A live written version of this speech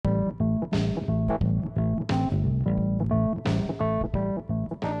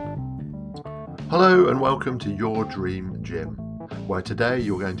Hello and welcome to Your Dream Gym, where today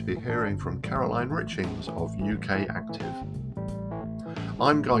you're going to be hearing from Caroline Richings of UK Active.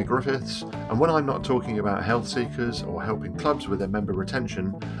 I'm Guy Griffiths, and when I'm not talking about health seekers or helping clubs with their member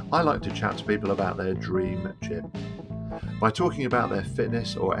retention, I like to chat to people about their dream gym. By talking about their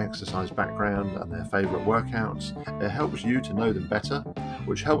fitness or exercise background and their favourite workouts, it helps you to know them better,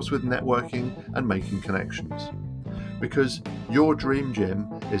 which helps with networking and making connections. Because your dream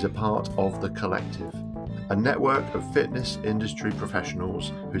gym is a part of The Collective, a network of fitness industry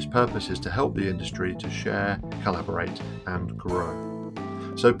professionals whose purpose is to help the industry to share, collaborate and grow.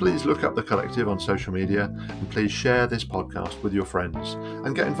 So please look up The Collective on social media and please share this podcast with your friends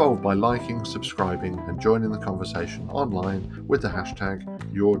and get involved by liking, subscribing and joining the conversation online with the hashtag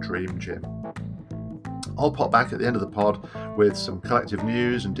 #YourDreamGym. I'll pop back at the end of the pod with some collective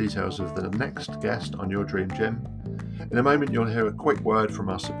news and details of the next guest on Your Dream Gym. In a moment, you'll hear a quick word from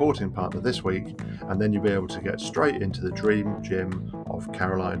our supporting partner this week, and then you'll be able to get straight into the dream gym of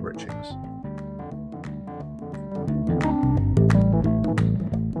Caroline Richings.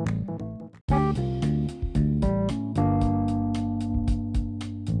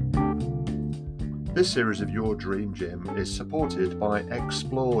 This series of Your Dream Gym is supported by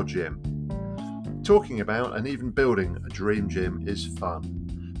Explore Gym. Talking about and even building a dream gym is fun,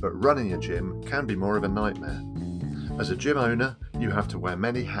 but running a gym can be more of a nightmare. As a gym owner, you have to wear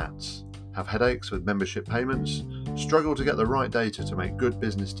many hats, have headaches with membership payments, struggle to get the right data to make good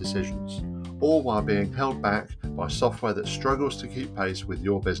business decisions, all while being held back by software that struggles to keep pace with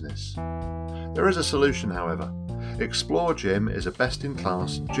your business. There is a solution, however. Explore Gym is a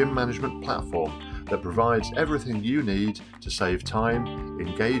best-in-class gym management platform that provides everything you need to save time,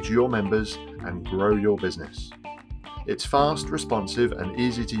 engage your members, and grow your business. It's fast, responsive and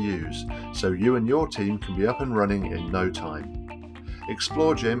easy to use, so you and your team can be up and running in no time.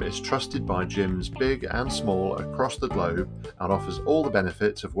 Explore Gym is trusted by gyms big and small across the globe and offers all the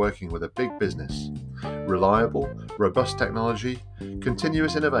benefits of working with a big business. Reliable, robust technology,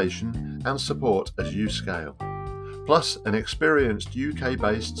 continuous innovation and support as you scale. Plus an experienced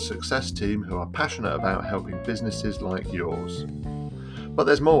UK-based success team who are passionate about helping businesses like yours. But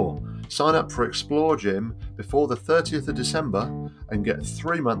there's more. Sign up for Explore Gym before the 30th of December and get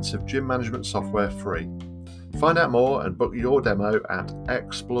 3 months of gym management software free. Find out more and book your demo at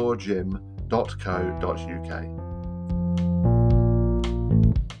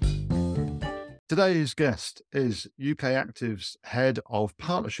exploregym.co.uk. Today's guest is UK Active's Head of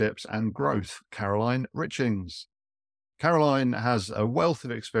Partnerships and Growth, Caroline Richings. Caroline has a wealth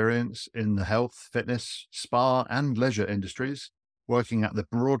of experience in the health, fitness, spa and leisure industries, working at the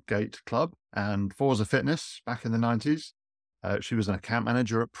Broadgate Club and Forza Fitness back in the 90s. She was an account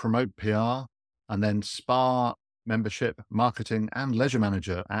manager at Promote PR and then spa membership, marketing and leisure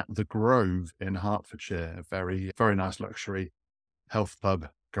manager at the Grove in Hertfordshire, a very, very nice luxury health club,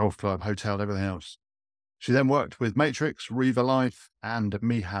 golf club, hotel, everything else. She then worked with Matrix, Riva Life and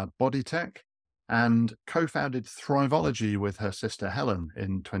Mihab Body Tech and co-founded Thriveology with her sister Helen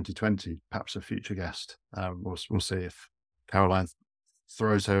in 2020, perhaps a future guest. We'll see if Caroline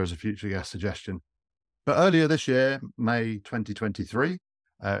throws her as a future guest suggestion. But earlier this year, May 2023,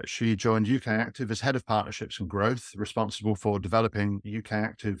 she joined UK Active as Head of Partnerships and Growth, responsible for developing UK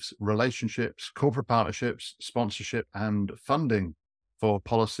Active's relationships, corporate partnerships, sponsorship and funding for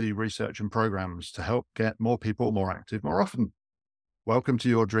policy, research and programs to help get more people more active more often. Welcome to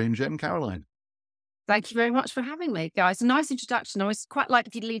Your Dream Gym, Caroline. Thank you very much for having me, guys. A nice introduction. I always quite like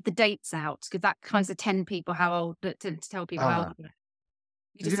if you leave the dates out because that kind of tell people how old, to tell people how old you are.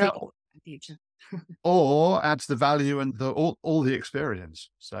 You just say in the future. Or adds the value and all the experience.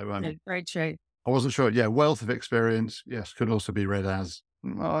 So very true. I wasn't sure. Yeah, wealth of experience. Yes, could also be read as,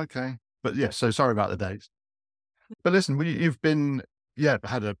 okay. But yes, so sorry about the dates. But listen, you've been,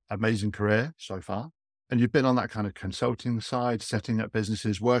 had an amazing career so far. And you've been on that kind of consulting side, setting up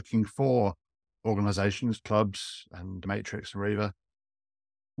businesses, working for organizations, clubs and Matrix and Riva.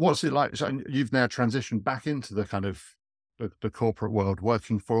 What's it like? So you've now transitioned back into the kind of the corporate world,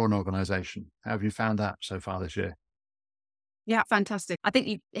 working for an organization. How have you found that so far this year? Yeah, fantastic. I think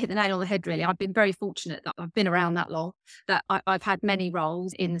you hit the nail on the head, really. I've been very fortunate that I've been around that long, that I've had many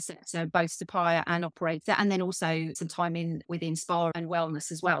roles in the sector, both supplier and operator, and then also some time within spa and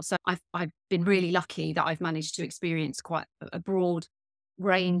wellness as well. So I've been really lucky that I've managed to experience quite a broad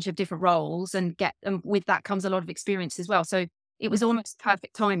range of different roles and with that comes a lot of experience as well. So it was almost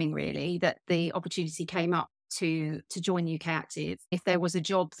perfect timing, really, that the opportunity came up to join UK Active. If there was a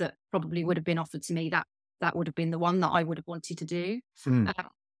job that probably would have been offered to me, that would have been the one that I would have wanted to do.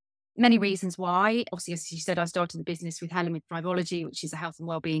 Many reasons why. Obviously, as you said, I started the business with Helen with Thriveology, which is a health and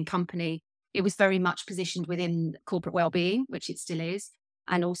wellbeing company. it was very much positioned within corporate wellbeing, which it still is,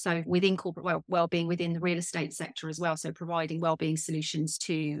 and also within corporate wellbeing within the real estate sector as well. So providing wellbeing solutions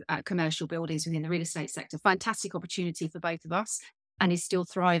to commercial buildings within the real estate sector. Fantastic opportunity for both of us, and is still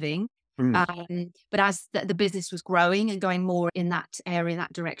thriving. Mm. But as the business was growing and going more in that area,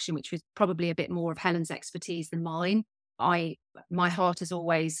 that direction, which was probably a bit more of Helen's expertise than mine, my heart has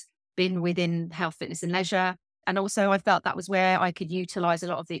always been within health, fitness, and leisure. And also, I felt that was where I could utilize a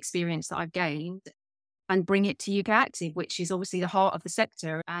lot of the experience that I've gained and bring it to UK Active, which is obviously the heart of the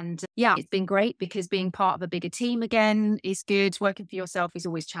sector. And yeah, it's been great because being part of a bigger team again is good. Working for yourself is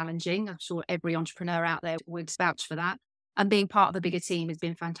always challenging. I'm sure every entrepreneur out there would vouch for that. And being part of a bigger team has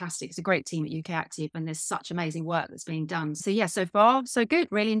been fantastic. It's a great team at UK Active, and there's such amazing work that's being done. So yeah, so far, so good.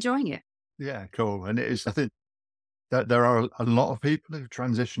 Really enjoying it. Yeah, cool. And it is, I think that there are a lot of people who've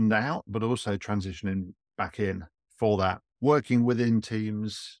transitioned out, but also transitioning back in for that. Working within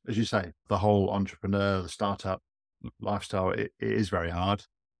teams, as you say, the whole entrepreneur, the startup lifestyle, it is very hard,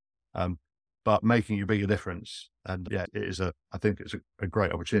 but making a bigger difference. And yeah, I think it's a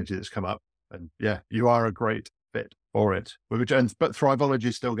great opportunity that's come up. And yeah, you are a great fit for it. But Thriveology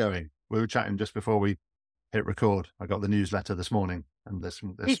is still going. We were chatting just before we hit record. I got the newsletter this morning, and there's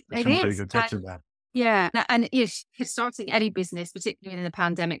some pretty good tips in there. Yeah. And yes, starting any business, particularly in the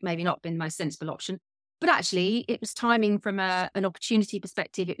pandemic, maybe not been the most sensible option. But actually, it was timing from an opportunity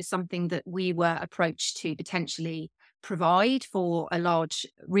perspective. It was something that we were approached to potentially provide for a large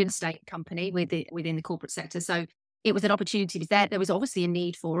real estate company within the corporate sector. So it was an opportunity was there. There was obviously a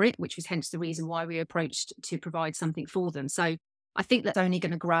need for it, which was hence the reason why we were approached to provide something for them. So I think that's only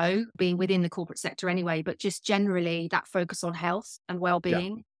going to grow, being within the corporate sector anyway, but just generally that focus on health and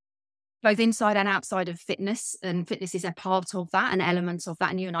well-being, both inside and outside of fitness. And fitness is a part of that, an element of that.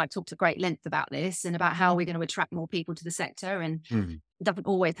 And you and I talked at great length about this and about how we're going to attract more people to the sector. And it doesn't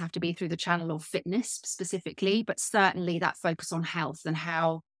always have to be through the channel of fitness specifically, but certainly that focus on health and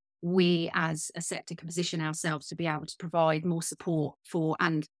how we as a sector can position ourselves to be able to provide more support for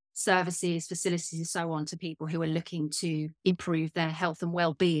and services, facilities, and so on to people who are looking to improve their health and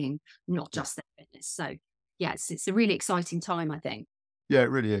well-being, not just their fitness. So yeah, it's a really exciting time, I think. Yeah, it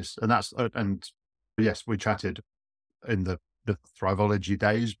really is. And yes, we chatted in the Thriveology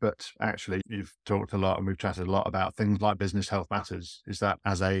days, but actually you've talked a lot and we've chatted a lot about things like Business Health Matters. Is that,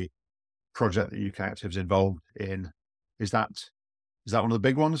 as a project that UK Active's involved in, is that one of the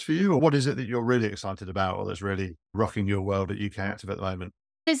big ones for you? Or what is it that you're really excited about, or that's really rocking your world at UK Active at the moment?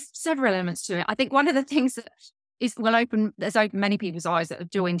 There's several elements to it. I think one of the things that has opened many people's eyes that have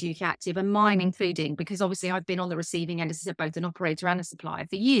joined UK Active, and mine including, because obviously I've been on the receiving end, as I said, both an operator and a supplier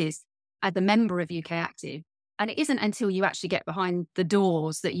for years as a member of UK Active. And it isn't until you actually get behind the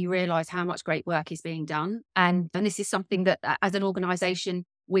doors that you realise how much great work is being done. And this is something that as an organisation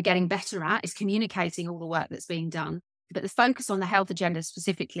we're getting better at, is communicating all the work that's being done. But the focus on the health agenda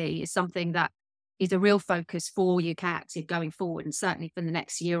specifically is something that is a real focus for UK Active going forward. And certainly for the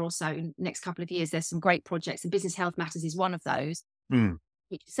next year or so, next couple of years, there's some great projects, and Business Health Matters is one of those,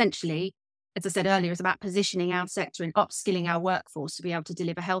 which essentially, as I said earlier, is about positioning our sector and upskilling our workforce to be able to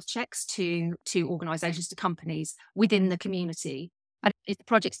deliver health checks to organisations, to companies within the community. And the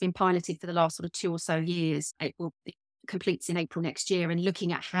project's been piloted for the last sort of 2 or so years. It completes in April next year, and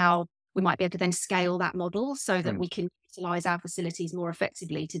looking at how we might be able to then scale that model so that we can utilise our facilities more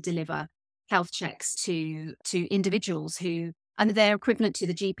effectively to deliver health checks to individuals who, and they're equivalent to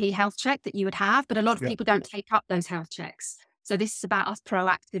the GP health check that you would have, but a lot of people don't take up those health checks. So this is about us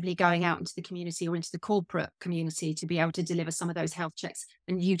proactively going out into the community or into the corporate community to be able to deliver some of those health checks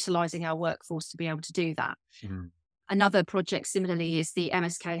and utilising our workforce to be able to do that. Another project similarly is the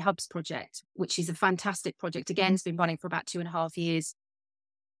MSK Hubs project, which is a fantastic project. Again, it's been running for about 2.5 years,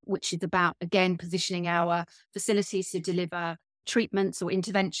 which is about, again, positioning our facilities to deliver treatments or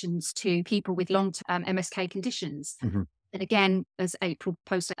interventions to people with long-term MSK conditions. And again, as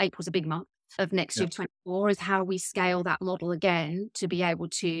April's a big month of next year, 2024, is how we scale that model again to be able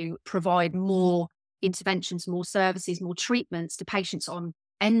to provide more interventions, more services, more treatments to patients on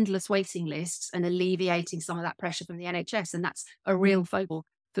endless waiting lists and alleviating some of that pressure from the NHS. And that's a real focal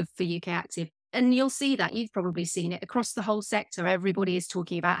for UK Active. And you'll see that, you've probably seen it across the whole sector. Everybody is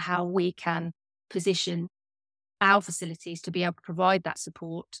talking about how we can position our facilities to be able to provide that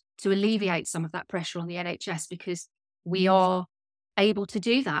support to alleviate some of that pressure on the NHS, because we are able to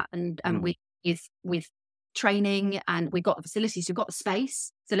do that. And we, with training, and we've got the facilities, we've got the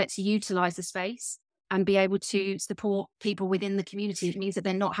space. So let's utilise the space and be able to support people within the community. It means that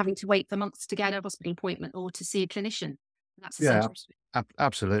they're not having to wait for months to get a hospital appointment or to see a clinician. That's Yeah, essential.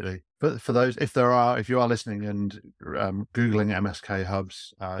 absolutely. But for those, if you are listening and Googling MSK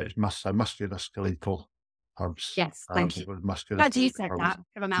hubs, it's musculoskeletal hubs. Yes, thank you. With Glad you musculoskeletal said hubs. that.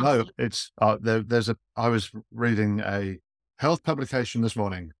 Have a No, mouthful. it's I was reading a health publication this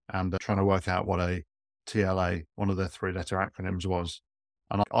morning and trying to work out what a TLA, one of their three-letter acronyms was,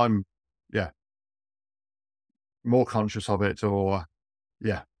 and I'm yeah more conscious of it, or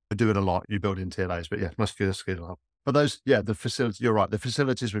yeah, I do it a lot. You build in TLAs, but yeah, musculoskeletal. But those, yeah, the facilities, you're right. The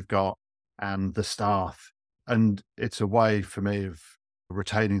facilities we've got and the staff, and it's a way for me of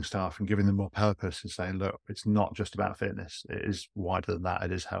retaining staff and giving them more purpose and saying, look, it's not just about fitness. It is wider than that.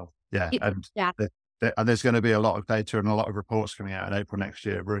 It is health. Yeah. And, Yeah, and there's going to be a lot of data and a lot of reports coming out in April next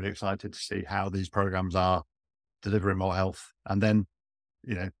year. Really excited to see how these programs are delivering more health, and then,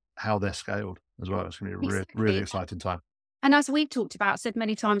 how they're scaled as well. It's going to be a really exactly. exciting time. And as we've talked about, said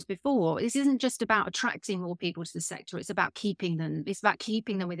many times before, this isn't just about attracting more people to the sector. It's about keeping them. It's about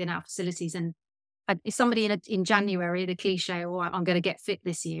keeping them within our facilities. And if somebody in January, the cliche, "Oh, I'm going to get fit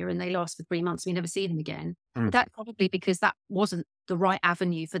this year," and they last for 3 months, we never see them again. Mm. That's probably because that wasn't the right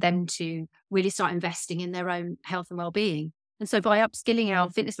avenue for them to really start investing in their own health and well-being. And so by upskilling our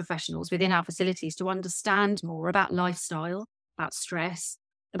fitness professionals within our facilities to understand more about lifestyle, about stress,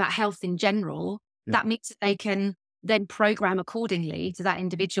 about health in general, Yeah. that means that they can then program accordingly to that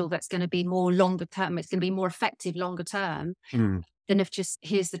individual that's going to be more longer term. It's going to be more effective longer term Mm. than if just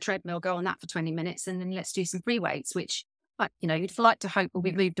here's the treadmill, go on that for 20 minutes and then let's do some free weights, which you'd like to hope will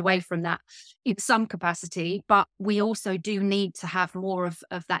be moved away from that in some capacity. But we also do need to have more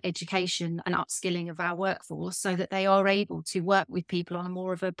of that education and upskilling of our workforce so that they are able to work with people on a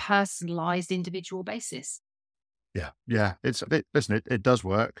more of a personalized individual basis. Yeah. Yeah. It does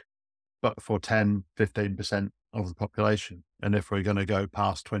work, but for 10-15% of the population. And if we're going to go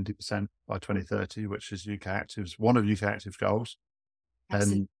past 20% by 2030, which is one of UK Active's goals,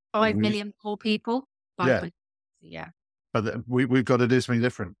 Absolutely. then 5 we, million poor people by yeah, 20. Yeah. but we've got to do something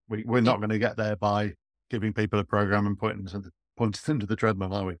different. We're Yeah. not going to get there by giving people a program and pointing them to the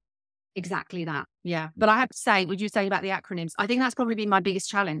treadmill, are we? Exactly that. Yeah. But I have to say, would you say about the acronyms? I think that's probably been my biggest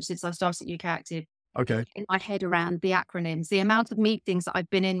challenge since I started at UK Active, Okay. in my head around the acronyms, the amount of meetings that I've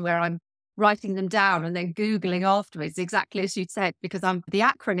been in where I'm writing them down and then Googling afterwards, exactly as you said, because the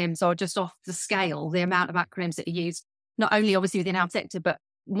acronyms are just off the scale, the amount of acronyms that are used, not only obviously within our sector, but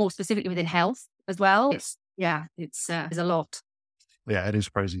more specifically within health as well. It's there's a lot. Yeah, it is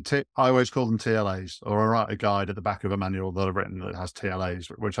crazy. I always call them TLAs, or I write a guide at the back of a manual that I've written that has TLAs,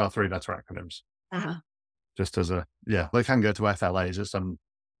 which are three-letter acronyms. Uh-huh. Just as they can go to FLAs at some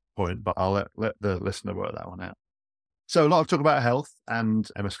point, but I'll let the listener work that one out. So a lot of talk about health and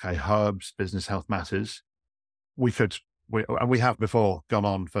MSK hubs, business health matters. We have before gone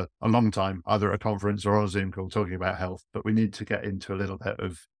on for a long time, either at a conference or on a Zoom call talking about health, but we need to get into a little bit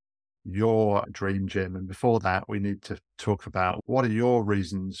of your dream gym. And before that, we need to talk about what are your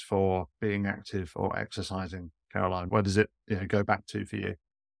reasons for being active or exercising, Caroline? Where does it go back to for you?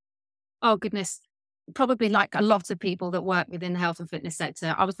 Oh, goodness. Probably like a lot of people that work within the health and fitness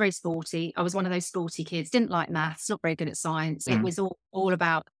sector. I was very sporty. I was one of those sporty kids, didn't like maths, not very good at science. It was all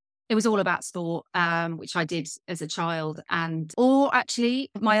about sport, which I did as a child. Or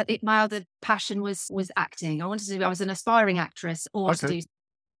actually my other passion was acting. I was an aspiring actress or to Okay. do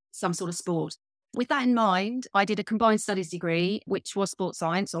some sort of sport. With that in mind, I did a combined studies degree, which was sports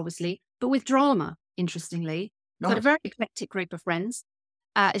science, obviously, but with drama, interestingly. So I had a Nice. very eclectic group of friends,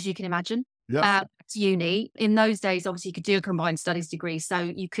 as you can imagine. Yeah. At uni, in those days, obviously, you could do a combined studies degree. So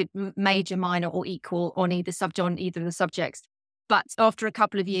you could major, minor, or equal on either of the subjects. But after a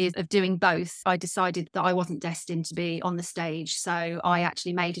couple of years of doing both, I decided that I wasn't destined to be on the stage. So I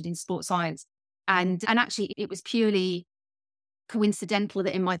actually majored in sports science. And actually, it was purely coincidental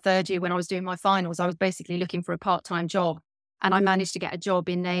that in my third year, when I was doing my finals, I was basically looking for a part-time job. And I managed to get a job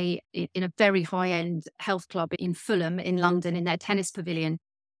in a very high-end health club in Fulham in London in their tennis pavilion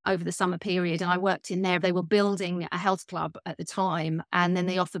over the summer period. And I worked in there. They were building a health club at the time. And then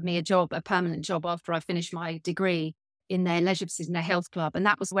they offered me a permanent job after I finished my degree in their leisure facility, in their health club. And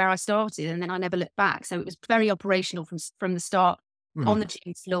that was where I started. And then I never looked back. So it was very operational from the start on the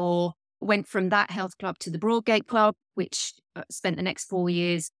gym floor. Went from that health club to the Broadgate Club, which spent the next 4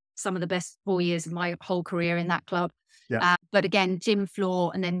 years, some of the best 4 years of my whole career in that club. Yeah. But again, gym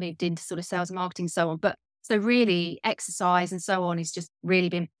floor, and then moved into sort of sales and marketing, so on. But so really exercise and so on has just really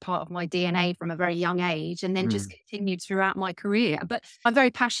been part of my DNA from a very young age, and then just continued throughout my career. But I'm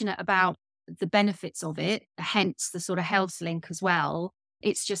very passionate about the benefits of it, hence the sort of health link as well.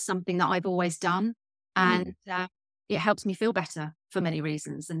 It's just something that I've always done. And it helps me feel better for many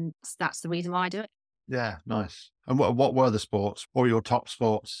reasons. And that's the reason why I do it. Yeah, nice. And what were the sports or your top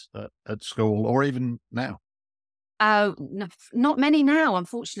sports at school or even now? Oh, no, not many now,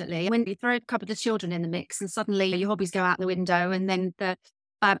 unfortunately. When you throw a couple of children in the mix and suddenly your hobbies go out the window, and then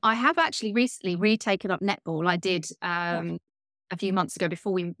I have actually recently retaken up netball. I did Oh, a few months ago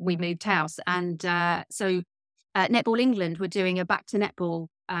before we moved house, and Netball England were doing a back to netball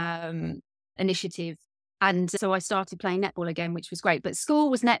initiative, and so I started playing netball again, which was great. But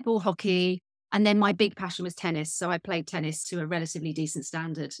school was netball, hockey, and then my big passion was tennis. So I played tennis to a relatively decent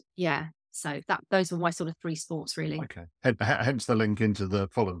standard. Yeah. So those were my sort of three sports really. okay. Hence the link into the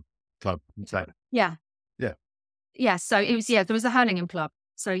Fulham club. So, Yeah. yeah. Yeah. So it was, yeah, there was a Hurlingham club.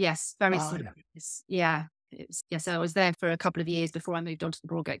 So yes, very Oh, sort of, yeah. yeah. It was, yeah. So I was there for a couple of years before I moved on to the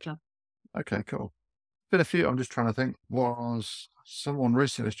Broadgate club. Okay, cool. Been a few. I'm just trying to think. Was someone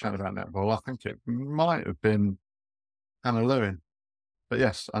recently was chatting about netball? I think it might have been Hannah Lewin. But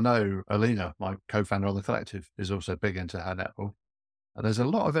yes, I know Alina, my co-founder of the collective, is also big into her netball. And there's a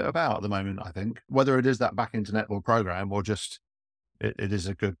lot of it about at the moment, I think, whether it is that back into netball program or just it is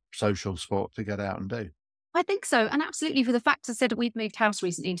a good social sport to get out and do. I think so. And absolutely for the fact I said we've moved house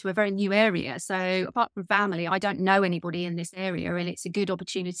recently into a very new area. So apart from family, I don't know anybody in this area. And it's a good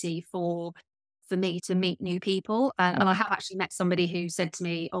opportunity for me to meet new people. And I have actually met somebody who said to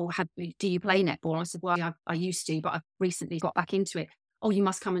me, "Oh, do you play netball?" I said, "Well, I used to, but I've recently got back into it." "Oh, you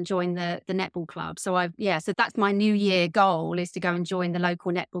must come and join the netball club." So so that's my New Year goal, is to go and join the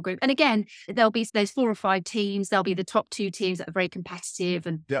local netball group. And again, there's 4 or 5 teams. There'll be the top 2 teams that are very competitive,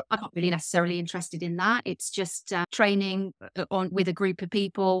 and Yeah. I'm not really necessarily interested in that. It's just training on with a group of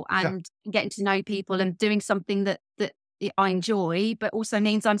people Yeah. and getting to know people and doing something that I enjoy, but also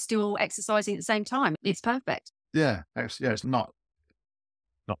means I'm still exercising at the same time. It's perfect. Yeah. Yeah. It's not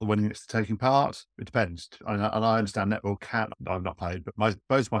the winning, it's the taking part. It depends. And I understand netball can, I've not played, but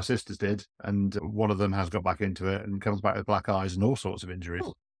both my sisters did. And one of them has got back into it and comes back with black eyes and all sorts of injuries.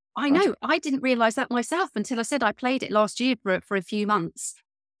 Oh, I That's, know. I didn't realize that myself until I said I played it last year for a few months.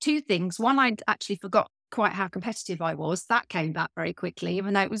 2 things. One, I'd actually forgot quite how competitive I was. That came back very quickly,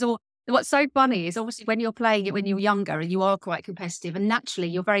 even though it was all. What's so funny is obviously when you're playing it when you're younger and you are quite competitive, and naturally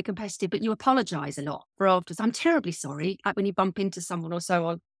you're very competitive, but you apologize a lot for afterwards. I'm terribly sorry. Like when you bump into someone or so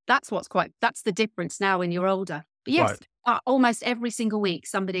on. That's the difference now when you're older. But yes, right. almost every single week,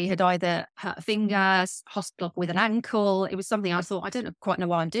 somebody had either hurt a finger, hospital with an ankle. It was something I thought, I don't quite know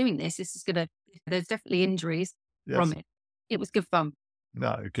why I'm doing this. There's definitely injuries from Yes. it. It was good fun.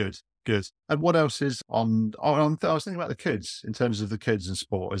 No, good. Good. And what else is on? I was thinking about the kids in terms of the kids and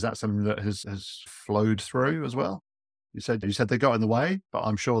sport. Is that something that has flowed through as well? You said they got in the way, but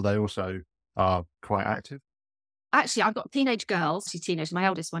I'm sure they also are quite active. Actually, I've got teenage girls. She's teenage. My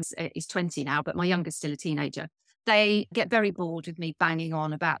eldest one is 20 now, but my youngest still a teenager. They get very bored with me banging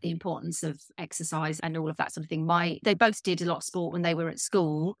on about the importance of exercise and all of that sort of thing. They both did a lot of sport when they were at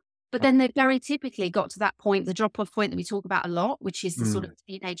school, but then they very typically got to that point, the drop off point that we talk about a lot, which is the sort Mm, of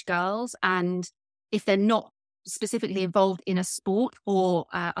teenage girls. And if they're not specifically involved in a sport or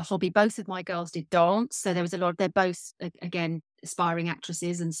a hobby, both of my girls did dance. So there was a lot, they're both, again, aspiring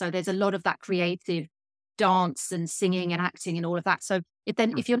actresses. And so there's a lot of that creative dance and singing and acting and all of that. So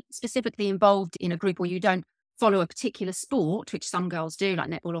mm, if you're specifically involved in a group or you don't follow a particular sport, which some girls do, like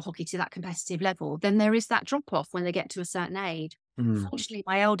netball or hockey to that competitive level, then there is that drop off when they get to a certain age. mm. Fortunately,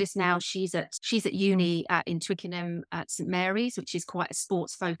 my eldest now, she's at uni in Twickenham at St Mary's, which is quite a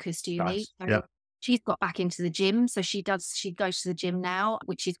sports focused uni. Nice. So Yeah. she's got back into the gym. So she goes to the gym now,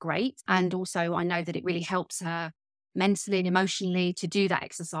 which is great. And also I know that it really helps her mentally and emotionally to do that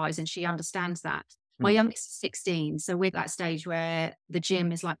exercise. And she understands that. My Mm. youngest is 16. So we're at that stage where the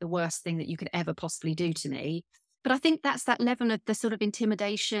gym is like the worst thing that you could ever possibly do to me. But I think that's that level of the sort of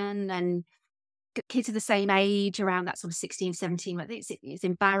intimidation and kids are the same age around that sort of 16, 17. I think it's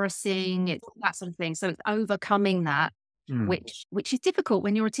embarrassing. It's that sort of thing. So it's overcoming that, Mm. which is difficult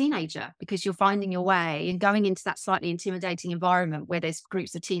when you're a teenager because you're finding your way and going into that slightly intimidating environment where there's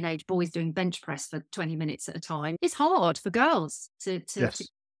groups of teenage boys doing bench press for 20 minutes at a time. It's hard for girls to Yes.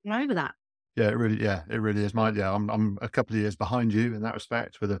 get over that. Yeah, it really is. I'm a couple of years behind you in that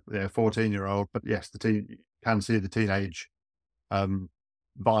respect with a 14-year-old, but yes, you can see the teenage um,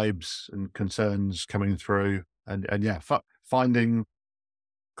 vibes and concerns coming through, and yeah, finding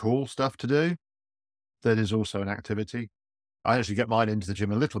cool stuff to do that is also an activity. I actually get mine into the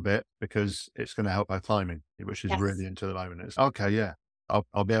gym a little bit because it's going to help her climbing, which is Yes. really into the moment. It's okay, yeah,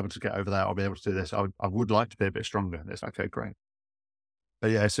 I'll be able to get over that. I'll be able to do this. I would like to be a bit stronger. It's okay, great.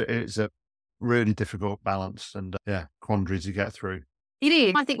 But yeah, it's a really difficult balance and yeah, quandary to get through. It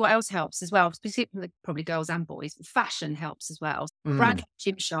is. I think what else helps as well, specifically probably girls and boys, fashion helps as well. Brands Mm.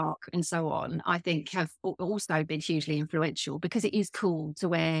 like Gymshark and so on, I think have also been hugely influential because it is cool to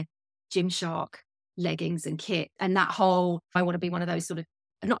wear Gymshark leggings and kit, and that whole, I want to be one of those sort of,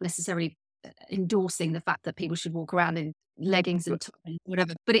 not necessarily endorsing the fact that people should walk around in leggings and and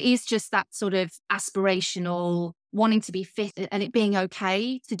whatever, but it is just that sort of aspirational wanting to be fit and it being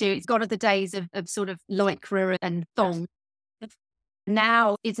okay to do. It's gone are the days of sort of lycra and Yes. thong.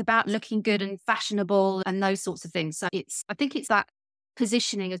 Now it's about looking good and fashionable and those sorts of things. So I think it's that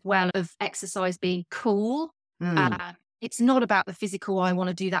positioning as well of exercise being cool. Mm. Uh, it's not about the physical. I want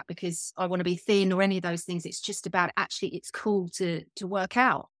to do that because I want to be thin or any of those things. It's just about actually it's cool to work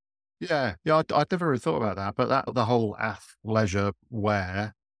out. Yeah, yeah, I'd never really thought about that, but that the whole athleisure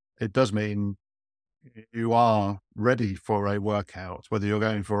wear, it does mean you are ready for a workout, whether you're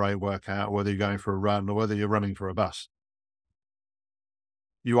going for a workout, whether you're going for a run, or whether you're running for a bus.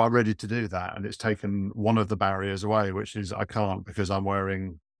 You are ready to do that, and it's taken one of the barriers away, which is I can't because I'm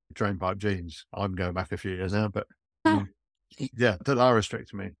wearing drain pipe jeans. I'm going back a few years now, but Ah, mm, yeah, that are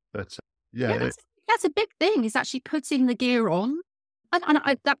restricting me. But yeah, yeah, that's a big thing. Is actually putting the gear on, and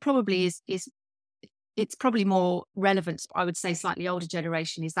that probably is it's probably more relevant, I would say, slightly older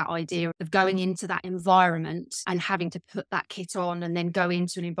generation, is that idea of going into that environment and having to put that kit on and then go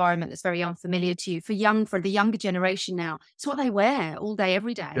into an environment that's very unfamiliar to you. For the younger generation now, it's what they wear all day,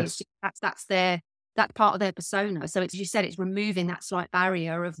 every day. It's yes, just, that's their that part of their persona. So it's, as you said, it's removing that slight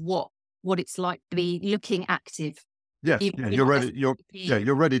barrier of what it's like to be looking active, yes, even yeah, if you're you're not ready. necessarily.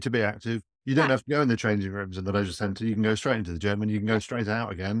 You're ready to be active. You don't Yeah, have to go in the changing rooms in the leisure centre. You can go straight into the gym, and you can go straight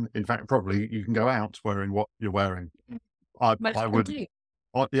out again. In fact, probably you can go out wearing what you're wearing. most I people would, do.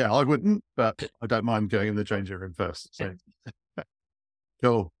 yeah, I wouldn't, but I don't mind going in the changing room first. So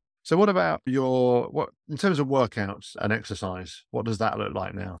cool. So what about what in terms of workouts and exercise, what does that look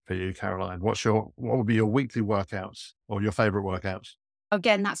like now for you, Caroline? What would be your weekly workouts or your favorite workouts?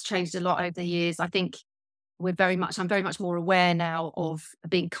 Again, that's changed a lot over the years. I think I'm very much more aware now of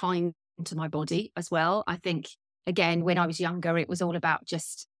being kind to my body as well. I think, again, when I was younger, it was all about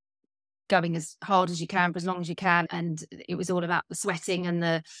just going as hard as you can for as long as you can, and it was all about the sweating and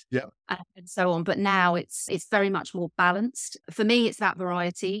the Yeah. and so on. But now it's very much more balanced. For me, it's that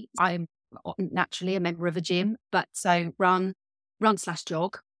variety. I'm naturally a member of a gym, but so run slash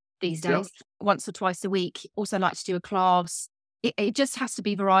jog these Yeah. days, once or twice a week. Also like to do a class. It just has to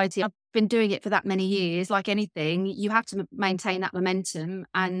be variety. I've been doing it for that many years. Like anything, you have to maintain that momentum,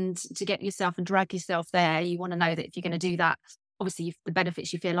 and to get yourself and drag yourself there, you want to know that if you're going to do that, obviously the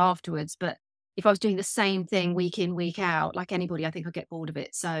benefits you feel afterwards. But if I was doing the same thing week in, week out, like anybody, I think I'd get bored of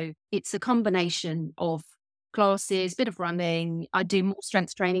it. So it's a combination of classes, bit of running. I do more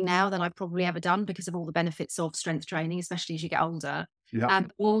strength training now than I've probably ever done because of all the benefits of strength training, especially as you get older. Yeah.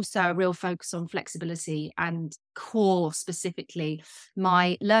 And also a real focus on flexibility and core specifically.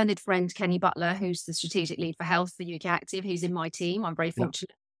 My learned friend, Kenny Butler, who's the strategic lead for health for UK Active, who's in my team, I'm very Yeah.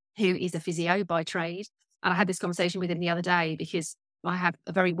 fortunate, who is a physio by trade. And I had this conversation with him the other day because I have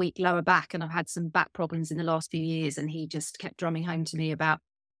a very weak lower back and I've had some back problems in the last few years. And he just kept drumming home to me about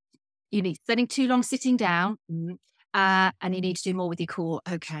you need spending too long sitting down. And you need to do more with your core.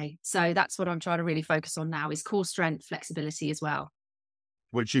 Okay. So that's what I'm trying to really focus on now is core strength, flexibility as well.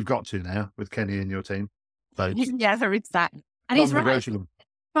 Which you've got to now with Kenny and your team. So Yeah, there is that. And he's right. non-negotiable.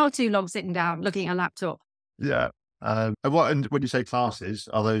 Far too long sitting down, looking at a laptop. Yeah. And when you say classes,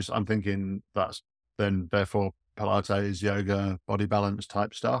 are those, I'm thinking that's then therefore Pilates, yoga, body balance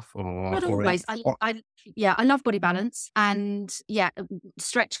type stuff Not or, always. Yeah, I love body balance and yeah,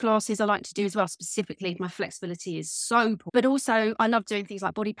 stretch classes I like to do as well. Specifically, my flexibility is so poor. But also I love doing things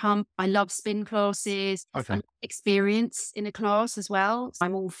like body pump. I love spin classes. I okay. love experience in a class as well. So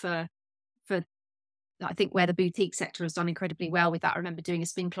I'm all for I think where the boutique sector has done incredibly well with that. I remember doing a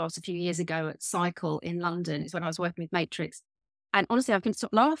spin class a few years ago at Cycle in London. It's when I was working with Matrix. And honestly, I couldn't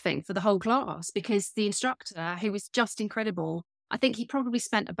stop laughing for the whole class because the instructor, who was just incredible, I think he probably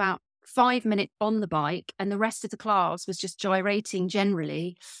spent about 5 minutes on the bike and the rest of the class was just gyrating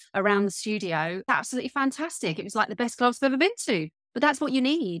generally around the studio. Absolutely fantastic. It was like the best class I've ever been to. But that's what you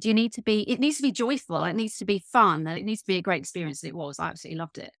need. It needs to be joyful. It needs to be fun. And it needs to be a great experience. And it was. I absolutely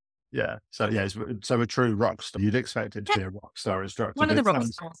loved it. Yeah. So yeah, so a true rock star. You'd expect it to be a rock star instructor, One of but the it rock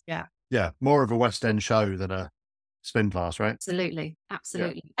sounds, stars. Yeah. yeah, more of a West End show than a spin class, right? Absolutely, Yeah.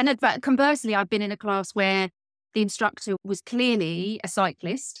 absolutely. And conversely, I've been in a class where the instructor was clearly a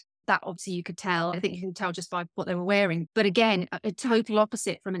cyclist. That obviously you could tell. I think you can tell just by what they were wearing. But again, a total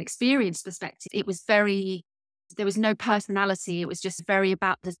opposite from an experience perspective. It was there was no personality. It was just very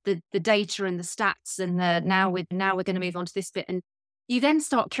about the data and the stats and the now we're going to move on to this bit. And you then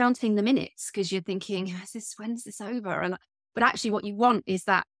start counting the minutes because you're thinking, when's this over? And But actually what you want is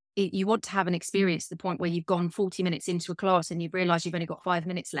that you want to have an experience to the point where you've gone 40 minutes into a class and you've realized you've only got 5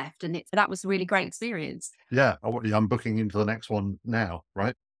 minutes left. And that was a really great experience. Yeah. I'm booking into the next one now,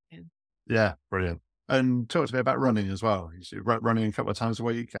 right? Yeah. Yeah. Brilliant. And talk to me about running as well. You see, running a couple of times a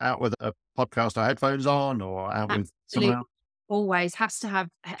week, out with a podcast or headphones on, or out with someone Absolutely. else? Always have to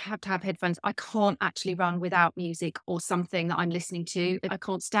have headphones. I can't actually run without music or something that I'm listening to. I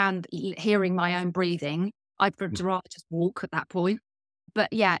can't stand hearing my own breathing. I'd rather just walk at that point.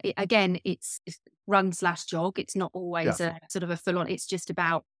 But yeah, again, it's run/jog. It's not Yeah. always a sort of a full on. It's just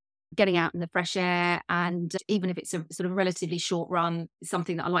about getting out in the fresh air. And even if it's a sort of relatively short run, it's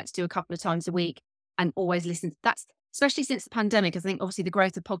something that I like to do a couple of times a week and always listen. That's especially since the pandemic. I think obviously the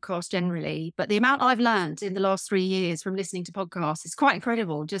growth of podcasts generally, but the amount I've learned in the last 3 years from listening to podcasts is quite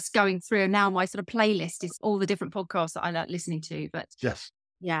incredible. Just going through, and now my sort of playlist is all the different podcasts that I like listening to. But Yes.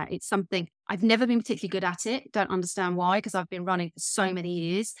 yeah, it's something I've never been particularly good at it. Don't understand why, because I've been running for so many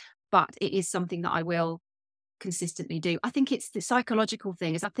years, but it is something that I will consistently do. I think it's the psychological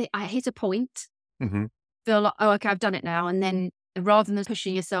thing is I think I hit a point, Hmm. feel like, oh, okay, I've done it now. And then rather than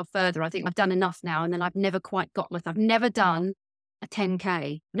pushing yourself further, I think I've done enough now. And then I've never quite got with, I've never done a 10K.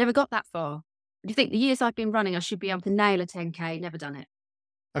 I've never got that far. Do you think the years I've been running, I should be able to nail a 10K? Never done it.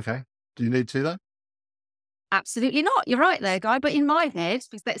 Okay. Do you need to though? Absolutely not. You're right there, Guy. But in my head,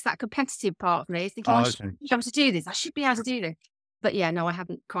 because that's that competitive part of me, is thinking, Oh, I should okay. be able to do this. I should be able to do this. But yeah, no, I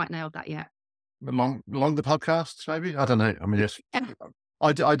haven't quite nailed that yet. Along the podcasts, maybe? I don't know. I mean, yes, Yeah.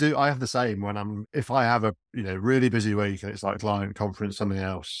 I have the same when if I have a, really busy week and it's like client conference, something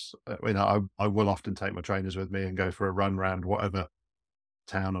else, I will often take my trainers with me and go for a run around whatever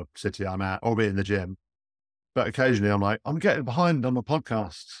town or city I'm at, or be in the gym. But occasionally I'm like, I'm getting behind on my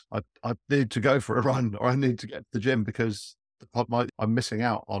podcasts. I need to go for a run, or I need to get to the gym because I'm missing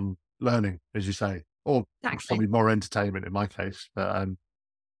out on learning, as you say, or Exactly. probably more entertainment in my case. But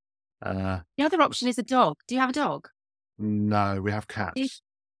The other option is a dog. Do you have a dog? no, we have cats.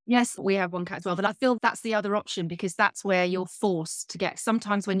 Yes, we have one cat as well. But I feel that's the other option because that's where you're forced to get.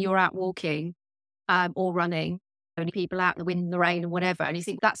 Sometimes when you're out walking or running, only people out in the wind, the rain, and whatever, and you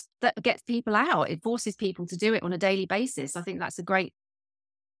think that gets people out. It forces people to do it on a daily basis. I think that's a great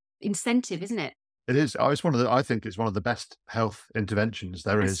incentive, isn't it? It is. I think it's one of the best health interventions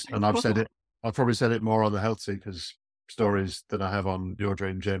there is. And I've probably said it more on the Health Seekers stories than I have on Your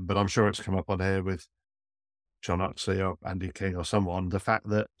Dream Gym, but I'm sure it's come up on here with John Oxley or Andy King or someone. The fact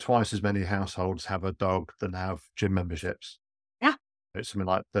that twice as many households have a dog than have gym memberships. Yeah. It's something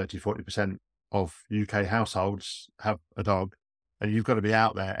like 30-40% of UK households have a dog, and you've got to be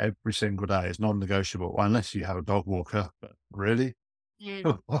out there every single day. It's non-negotiable, unless you have a dog walker. But really,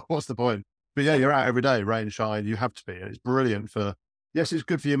 what's the point? But yeah, you're out every day, rain, shine. You have to be. And it's brilliant for, yes, it's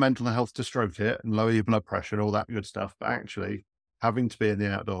good for your mental health to stroke it and lower your blood pressure and all that good stuff. But actually, having to be in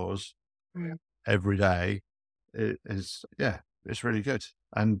the outdoors every day it's really good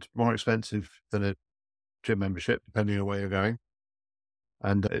and more expensive than a gym membership, depending on where you're going.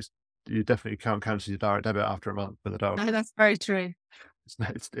 And you definitely can't cancel your direct debit after a month with a dog. No, that's very true.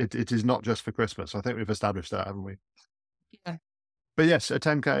 It is not just for Christmas. I think we've established that, haven't we? Yeah. But yes, a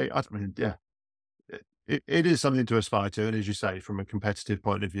 10K, I mean, yeah, it is something to aspire to. And as you say, from a competitive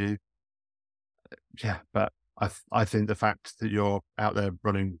point of view, yeah, but I think the fact that you're out there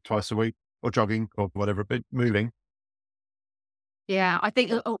running twice a week or jogging or whatever, but moving. Yeah, I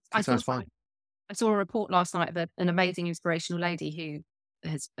think I Sounds fine. saw a report last night of an amazing inspirational lady who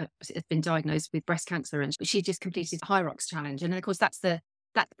has been diagnosed with breast cancer, and she just completed the High Rocks challenge. And of course, that's the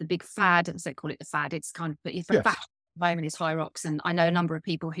big fad. As they call it, the fad. It's kind of, but the fad at the moment is High Rocks, and I know a number of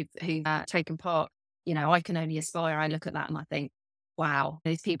people who've taken part. I can only aspire. I look at that and I think, wow,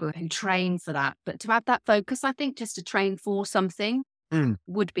 there's people who train for that. But to have that focus, I think just to train for something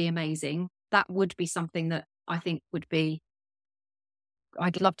would be amazing. That would be something that I think would be.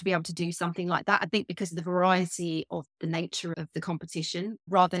 I'd love to be able to do something like that. I think because of the variety of the nature of the competition,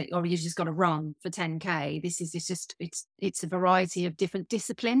 rather than, you just got to run for 10K. It's a variety of different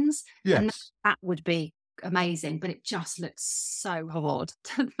disciplines. Yes. And that would be amazing, but it just looks so hard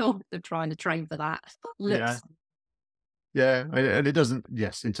to thought of trying to train for that. Yeah, and it doesn't,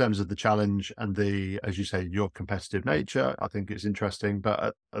 yes, in terms of the challenge and as you say, your competitive nature, I think it's interesting.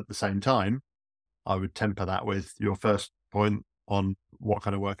 But at the same time, I would temper that with your first point on what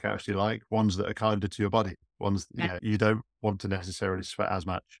kind of workouts you like, ones that are kinder to your body, ones you don't want to necessarily sweat as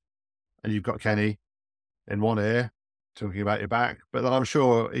much. And you've got Kenny in one ear talking about your back, but then I'm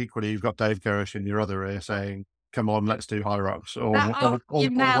sure equally you've got Dave Gerrish in your other ear saying, come on, let's do High Rocks or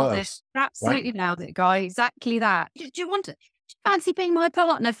you've nailed worse. it. Absolutely nailed it, Guy. Exactly that. Do you fancy being my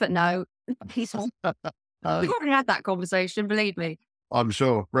partner for no? He's Uh, We've already had that conversation, believe me. I'm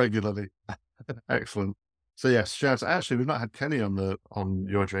sure regularly. Excellent. So yes, shout out. Actually, we've not had Kenny on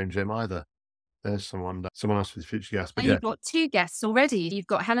your dream gym either. There's someone else with future guest. But And yeah, you've got 2 guests already. You've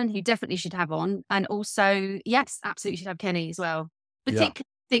got Helen, who definitely should have on, and also, yes, absolutely should have Kenny as well. yeah. Particularly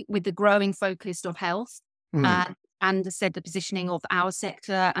I think with the growing focus of health, Hmm. and as said, the positioning of our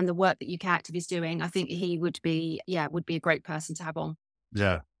sector and the work that UK Active is doing, I think he would be, would be a great person to have on.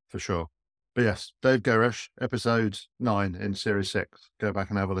 Yeah, for sure. But yes, Dave Garish, episode 9 in series 6. Go back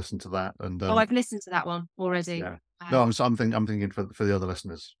and have a listen to that. And Oh, I've listened to that one already. yeah, no, I'm thinking for the other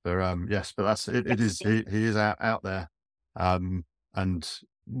listeners. But yes, but that's it. It Yes, is yeah. he is out there, and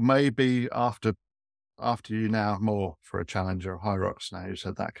maybe after you now more for a challenger of High Rocks. Now you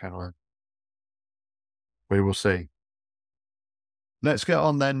said that, Caroline. We will see. Let's get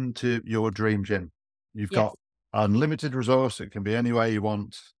on then to your dream gym. You've Yes. got unlimited resource. It can be any way you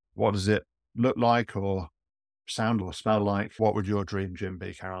want. What does it look like or sound or smell like? What would your dream gym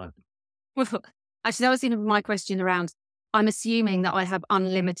be, Caroline? Well, actually, that was going to be my question around. I'm assuming that I have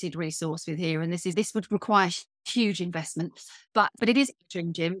unlimited resource with here, and this would require huge investment, but it is a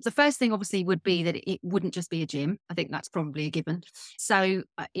dream gym. The first thing, obviously, would be that it wouldn't just be a gym. I think that's probably a given. So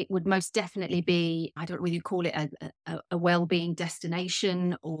it would most definitely be, I don't know whether you call it a well-being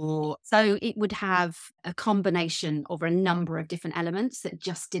destination, or so it would have a combination of a number of different elements that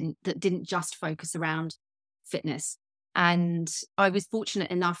didn't just focus around fitness. And I was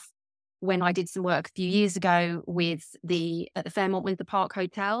fortunate enough when I did some work a few years ago at the Fairmont Windsor Park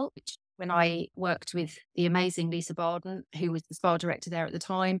Hotel, when I worked with the amazing Lisa Barden, who was the spa director there at the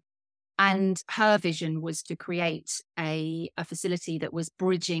time. And her vision was to create a facility that was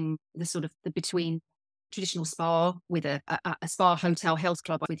bridging the between traditional spa with a spa hotel health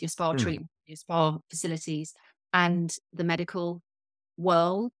club with your spa Hmm. treatment, your spa facilities, and the medical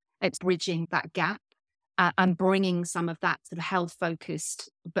world. It's bridging that gap, and bringing some of that sort of health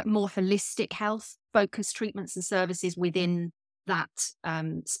focused, but more holistic health focused treatments and services within that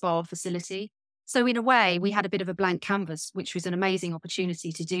spa facility. So in a way, we had a bit of a blank canvas, which was an amazing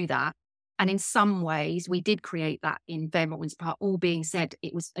opportunity to do that. And in some ways, we did create that in Fairmont Windsor Park. All being said,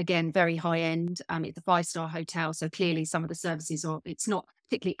 it was again very high end. It's a 5-star hotel, so clearly some of the services it's not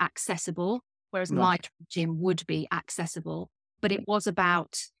particularly accessible, whereas No. my gym would be accessible. But it was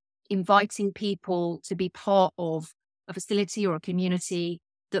about inviting people to be part of a facility or a community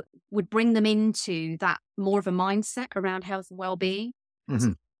that would bring them into that more of a mindset around health and well-being.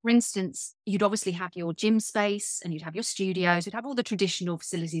 Mhm. For instance, you'd obviously have your gym space and you'd have your studios, you'd have all the traditional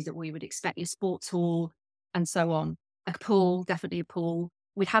facilities that we would expect, your sports hall and so on. A pool, definitely a pool.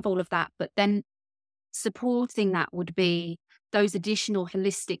 We'd have all of that. But then supporting that would be those additional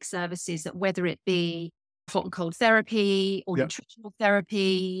holistic services, that whether it be hot and cold therapy or Yep. nutritional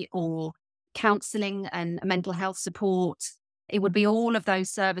therapy or counseling and mental health support. It would be all of those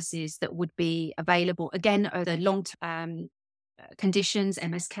services that would be available. Again, the long-term conditions,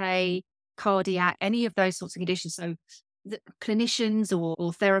 MSK, cardiac, any of those sorts of conditions. So the clinicians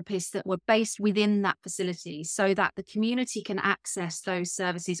or therapists that were based within that facility, so that the community can access those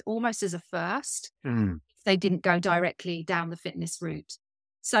services almost as a first, Mm. if they didn't go directly down the fitness route.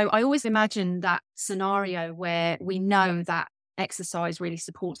 So I always imagine that scenario where we know that exercise really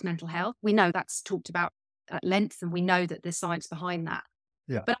supports mental health. We know that's talked about at length, and we know that there's science behind that.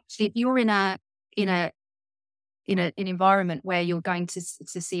 Yeah. But actually, if you're in an environment where you're going to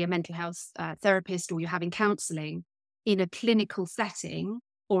see a mental health therapist, or you're having counselling in a clinical setting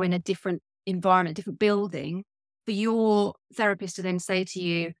or in a different environment, different building, for your therapist to then say to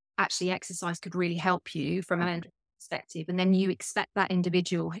you, actually, exercise could really help you from a mental perspective. And then you expect that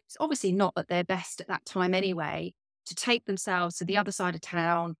individual, who's obviously not at their best at that time anyway, to take themselves to the other side of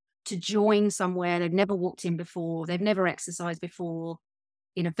town, to join somewhere they've never walked in before, they've never exercised before,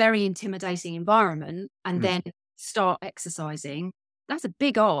 in a very intimidating environment, and then start exercising. That's a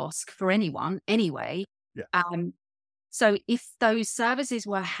big ask for anyone anyway. Yeah. So if those services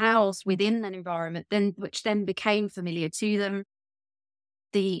were housed within an environment, which then became familiar to them,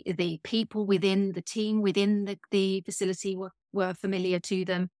 the people within the team, within the facility were familiar to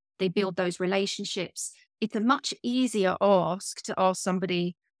them, they build those relationships. It's a much easier ask to ask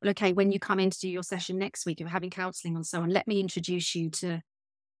somebody, well, okay, when you come in to do your session next week, you're having counseling and so on, let me introduce you to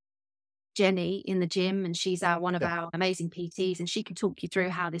Jenny in the gym, and she's one of our amazing PTs, and she can talk you through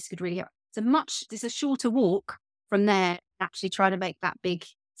how this could really help. It's a shorter walk from there, actually trying to make that big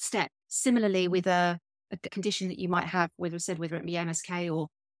step. Similarly, with a condition that you might have, whether it be MSK or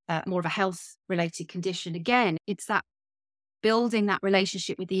more of a health related condition, again, it's that building that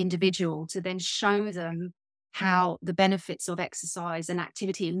relationship with the individual to then show them how the benefits of exercise and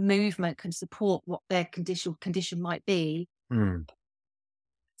activity and movement can support what their condition might be, Mm.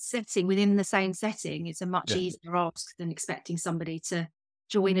 setting within the same setting, it's a much Yeah. easier ask than expecting somebody to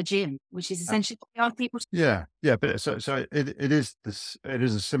join a gym, which is essentially what we ask people to. Yeah, yeah, but it is this, it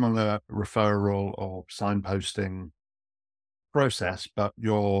is a similar referral or signposting process, but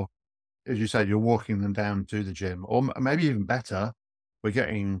you're, as you say, you're walking them down to the gym, or maybe even better, we're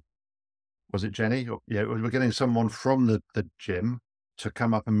getting, was it Jenny? Or, yeah, we're getting someone from the gym to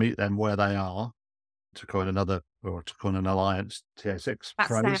come up and meet them where they are, to coin another, or to coin an Alliance TA6 That's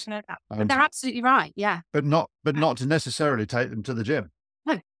phrase, that. But and they're absolutely right. Yeah. not to necessarily take them to the gym.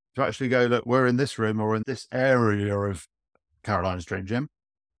 No. To actually go, look, we're in this room or in this area of Caroline's Dream Gym,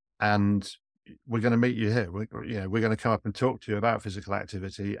 and we're going to meet you here. We're going to come up and talk to you about physical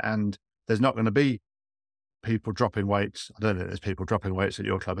activity, and there's not going to be people dropping weights. I don't think there's people dropping weights at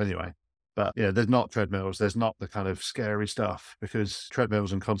your club anyway, but there's not treadmills. There's not the kind of scary stuff, because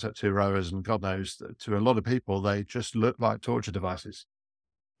treadmills and Concept 2 rowers and God knows, to a lot of people, they just look like torture devices.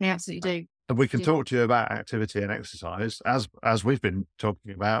 They absolutely do. And we can Yeah. talk to you about activity and exercise as we've been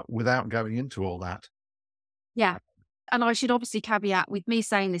talking about, without going into all that. Yeah. And I should obviously caveat with me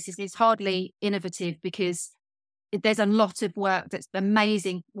saying this is it's hardly innovative, because there's a lot of work, that's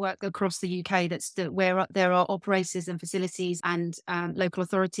amazing work across the UK, where there are operators and facilities and local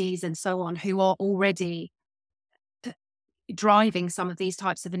authorities and so on who are already driving some of these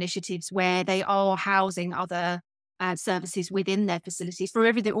types of initiatives, where they are housing other services within their facilities for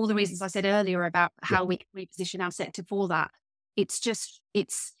everything, all the reasons I said earlier about how we can reposition our sector for that. It's just,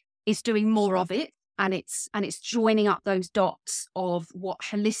 it's doing more of it. And it's joining up those dots of what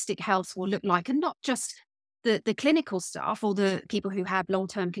holistic health will look like, and not just the clinical stuff or the people who have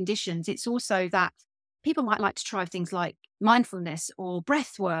long-term conditions. It's also that people might like to try things like mindfulness or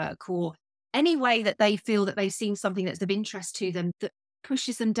breath work, or any way that they feel that they've seen something that's of interest to them that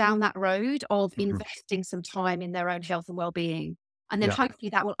pushes them down that road of investing some time in their own health and well-being. And then hopefully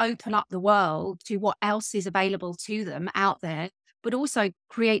that will open up the world to what else is available to them out there, but also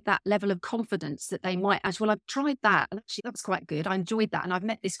create that level of confidence that they might actually, well, I've tried that, and actually that was quite good. I enjoyed that. And I've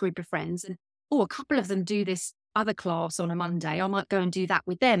met this group of friends, and a couple of them do this other class on a Monday. I might go and do that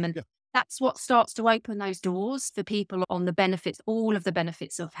with them. And that's what starts to open those doors for people on the benefits, all of the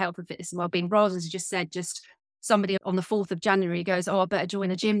benefits of health and fitness and well-being, rather than, as you just said, just somebody on the 4th of January goes, oh, I better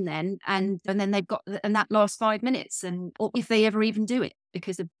join a gym then. And then they've got, and that lasts 5 minutes. And or if they ever even do it,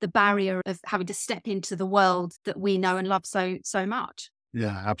 because of the barrier of having to step into the world that we know and love so much.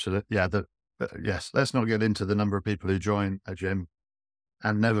 Yeah, absolutely. Yeah. Yes. Let's not get into the number of people who join a gym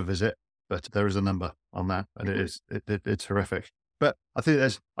and never visit, but there is a number on that, and it's horrific. But I think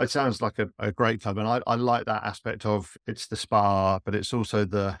it sounds like a great club, and I like that aspect of, it's the spa, but it's also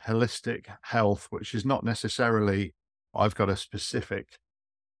the holistic health, which is not necessarily, I've got a specific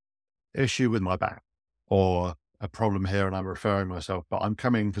issue with my back or a problem here and I'm referring myself, but I'm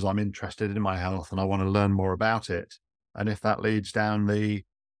coming because I'm interested in my health and I want to learn more about it. And if that leads down the,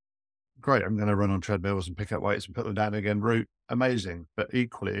 great, I'm going to run on treadmills and pick up weights and put them down again route, amazing. But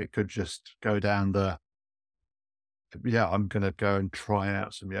equally, it could just go down the, I'm going to go and try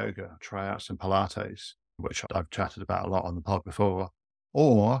out some yoga, try out some Pilates, which I've chatted about a lot on the pod before.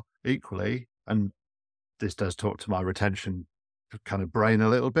 Or equally, and this does talk to my retention kind of brain a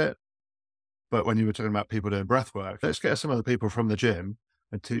little bit, but when you were talking about people doing breath work, let's get some of the people from the gym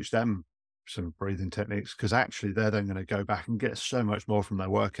and teach them some breathing techniques, because actually they're then going to go back and get so much more from their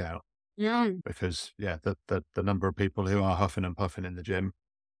workout. Yeah. Because the number of people who are huffing and puffing in the gym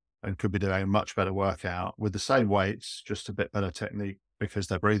and could be doing a much better workout with the same weights, just a bit better technique because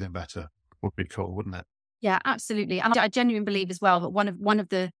they're breathing better, would be cool, wouldn't it? Yeah, absolutely. And I genuinely believe as well that one of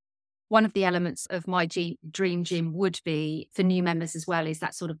the elements of my dream gym would be for new members as well, is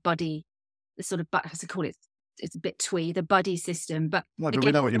that sort of buddy, how to call it? It's a bit twee, the buddy system. But No, but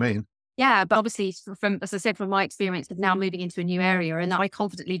we know what you mean. Yeah, but obviously from, as I said, from my experience of now moving into a new area, and I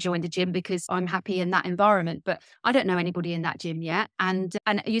confidently joined the gym because I'm happy in that environment, but I don't know anybody in that gym yet. And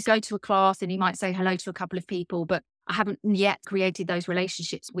you go to a class and you might say hello to a couple of people, but I haven't yet created those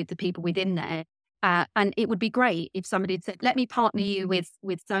relationships with the people within there. And it would be great if somebody had said, let me partner you with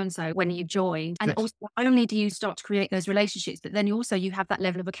so-and-so when you join. And also, not only do you start to create those relationships, but then you have that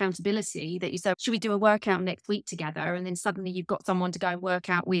level of accountability that you say, should we do a workout next week together? And then suddenly you've got someone to go and work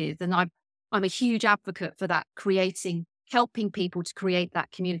out with. And I'm a huge advocate for that, helping people to create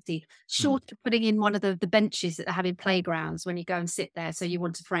that community, short of putting in one of the benches that they have in playgrounds when you go and sit there. So you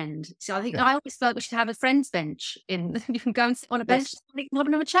want a friend. So I think I always felt we should have a friends bench you can go and sit on a bench and have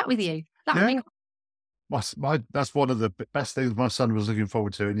another chat with you. That would be that's one of the best things my son was looking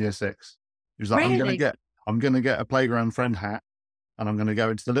forward to in year 6. He was like, really? I'm going to get a playground friend hat and I'm going to go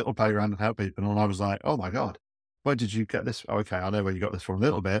into the little playground and help people. And I was like, oh my God, where did you get this? Okay, I know where you got this from a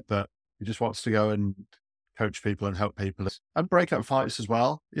little bit, but he just wants to go and coach people and help people and break up fights as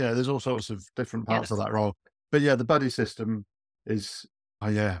well. Yeah, there's all sorts of different Yeah, parts of that role. But yeah, the buddy system is, oh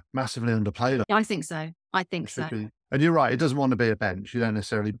yeah, massively underplayed. I think so. I think It should so. be. And you're right, it doesn't want to be a bench. You don't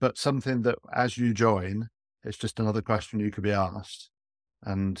necessarily, but something that as you join, it's just another question you could be asked.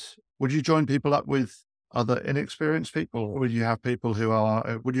 And would you join people up with other inexperienced people? Or would you have people who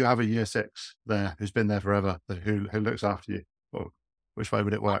are, would you have a year 6 there who's been there forever, who looks after you? Or which way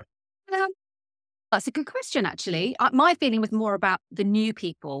would it work? Um, That's a good question, actually. My feeling was more about the new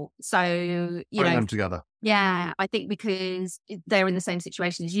people. So, Bring them together. yeah, I think because they're in the same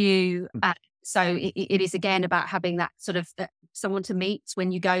situation as you. So it is again about having that sort of someone to meet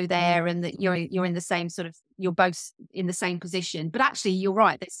when you go there, and that you're in the same sort of, you're both in the same position. But actually, you're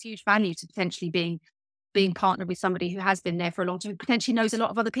right. There's huge value to potentially being partnered with somebody who has been there for a long time, potentially knows a lot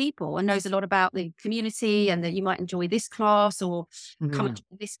of other people and knows a lot about the community, and that you might enjoy this class or come to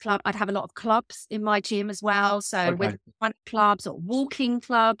this club. I'd have a lot of clubs in my gym as well. So whether running clubs or walking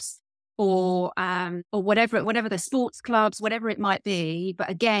clubs or whatever the sports clubs, whatever it might be. But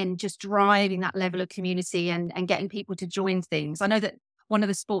again, just driving that level of community and getting people to join things. I know that one of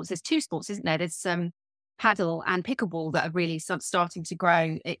the sports, there's 2 sports, isn't there? There's paddle and pickleball that are really starting to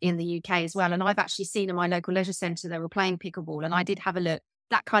grow in the UK as well. And I've actually seen in my local leisure centre, they were playing pickleball, and I did have a look.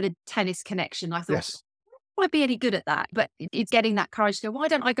 That kind of tennis connection, I thought, Yes. I might be any good at that. But it's getting that courage to go, why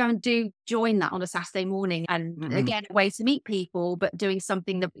don't I go and join that on a Saturday morning? And again, a way to meet people, but doing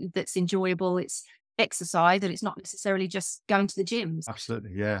something that's enjoyable. It's exercise, and it's not necessarily just going to the gyms.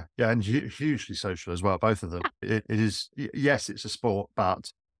 Absolutely. Yeah. Yeah. And hugely social as well, both of them. It is, yes, it's a sport,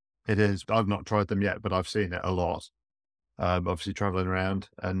 but it is, I've not tried them yet, but I've seen it a lot. Obviously traveling around,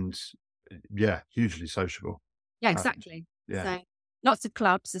 and yeah, hugely sociable. Yeah, exactly. Yeah. So lots of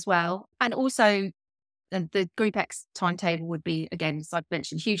clubs as well. And also the Group X timetable would be, again, as I've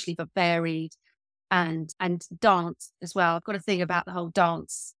mentioned, hugely varied, and dance as well. I've got a thing about the whole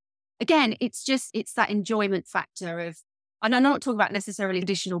dance. Again, it's that enjoyment factor of, and I'm not talking about necessarily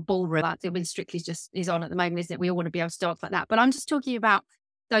additional ballroom. I mean, Strictly just is on at the moment, isn't it? We all want to be able to dance like that. But I'm just talking about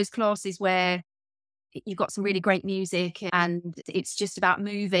those classes where you've got some really great music and it's just about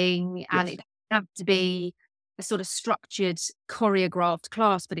moving, and it doesn't have to be a sort of structured, choreographed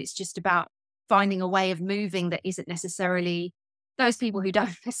class, but it's just about finding a way of moving that isn't necessarily those people who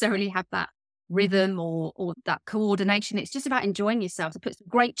don't necessarily have that rhythm or that coordination. It's just about enjoying yourself, to put some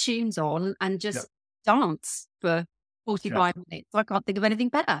great tunes on and just dance for 45 minutes. I can't think of anything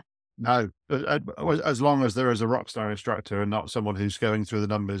better. No, as long as there is a rock star instructor and not someone who's going through the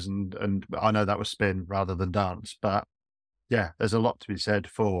numbers, and I know that was spin rather than dance, but yeah, there's a lot to be said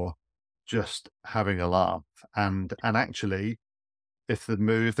for just having a laugh. And actually, if the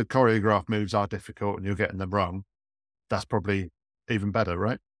choreographed moves are difficult and you're getting them wrong, that's probably even better,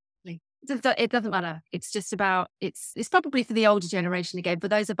 right? It doesn't matter. It's just about, it's probably for the older generation again, for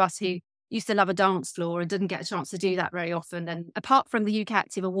those of us who used to love a dance floor and didn't get a chance to do that very often. And apart from the UK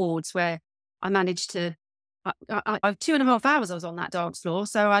Active Awards, where I managed to, I 2.5 hours I was on that dance floor.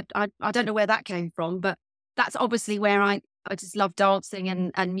 So I don't know where that came from, but that's obviously where I just love dancing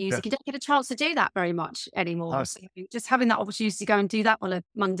and music. You don't get a chance to do that very much anymore. No. So just having that opportunity to go and do that on a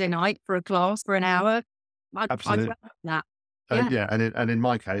Monday night for a class for an hour, Absolutely. I'd that. And in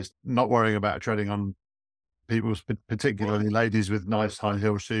my case, not worrying about treading on people's, particularly ladies with nice high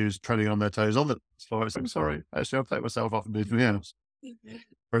heel shoes, treading on their toes on the floor. I'm sorry, actually, I'll take myself off and do something else.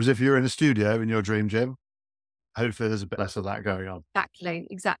 Whereas if you're in a studio in your dream gym, hopefully there's a bit less of that going on.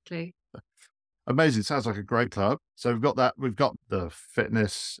 Exactly. Amazing. Sounds like a great club. So we've got that. We've got the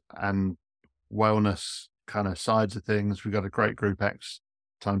fitness and wellness kind of sides of things. We've got a great Group X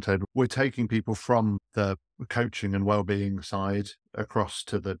timetable. We're taking people from the coaching and well-being side across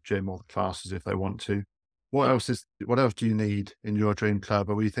to the gym or the classes if they want to. What else do you need in your dream club?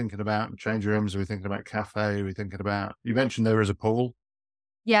 Are we thinking about change rooms? Are we thinking about cafe? Are we thinking about, you mentioned there is a pool.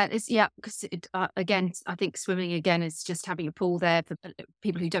 Yeah, because again, I think swimming again is just having a pool there for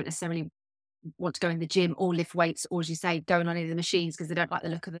people who don't necessarily want to go in the gym or lift weights, or as you say, going on any of the machines because they don't like the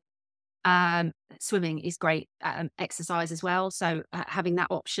look of it. Swimming is great exercise as well. So having that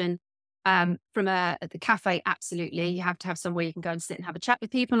option from the cafe, absolutely. You have to have somewhere you can go and sit and have a chat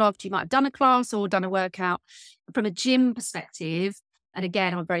with people after you might have done a class or done a workout. From a gym perspective, and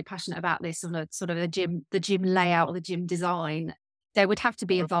again, I'm very passionate about this on a sort of the gym layout or the gym design. There would have to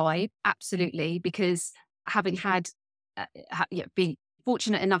be a vibe, absolutely, because having had been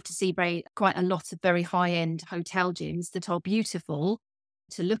fortunate enough to see quite a lot of very high end hotel gyms that are beautiful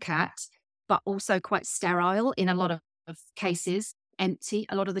to look at, but also quite sterile in a lot of cases, empty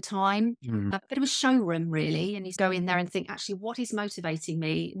a lot of the time. Mm. A bit of a showroom, really. And you go in there and think, actually, what is motivating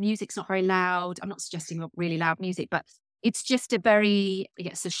me? Music's not very loud. I'm not suggesting really loud music, but it's just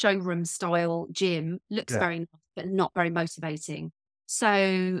it's a showroom style gym. Looks Yeah. very nice, but not very motivating.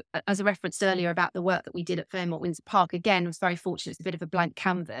 So, as I referenced earlier about the work that we did at Fairmont Windsor Park, again, I was very fortunate. It's a bit of a blank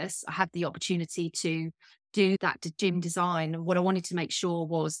canvas. I had the opportunity to do that gym design. And what I wanted to make sure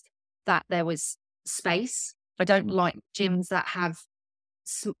was that there was space. I don't like gyms that have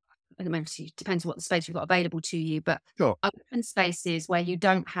I don't know, it depends what the space you've got available to you, but Sure. open spaces where you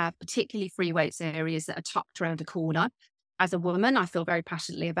don't have particularly free weights areas that are tucked around a corner. As a woman, I feel very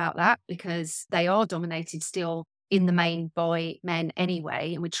passionately about that because they are dominated still in the main by men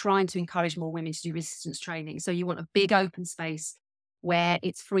anyway. And we're trying to encourage more women to do resistance training. So you want a big open space where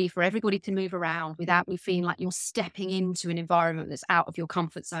it's free for everybody to move around without you feeling like you're stepping into an environment that's out of your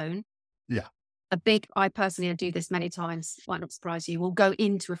comfort zone. Yeah. I personally do this many times, might not surprise you, will go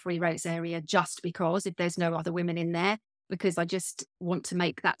into a free weights area just because if there's no other women in there, because I just want to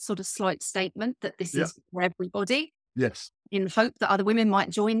make that sort of slight statement that this Yeah. is for everybody Yes. in hope that other women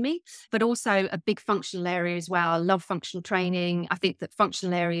might join me, but also a big functional area as well. I love functional training. I think that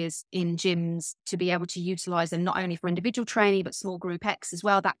functional areas in gyms, to be able to utilize them not only for individual training, but small group X as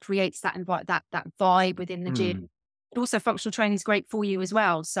well, that creates that vibe within the gym. Mm. But also functional training is great for you as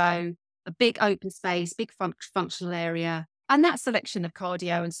well. So a big open space, big functional area, and that selection of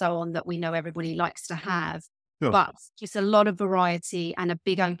cardio and so on that we know everybody likes to have. Sure. But just a lot of variety and a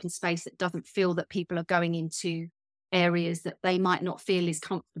big open space that doesn't feel that people are going into areas that they might not feel is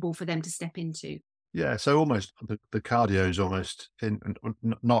comfortable for them to step into. Yeah. So almost the cardio is almost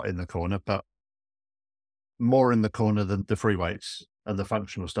not in the corner, but more in the corner than the free weights and the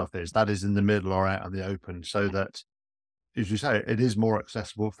functional stuff is. That is in the middle or out in the open, so that, as you say, it is more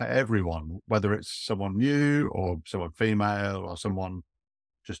accessible for everyone, whether it's someone new or someone female or someone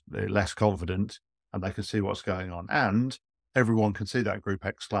just less confident, and they can see what's going on. And everyone can see that group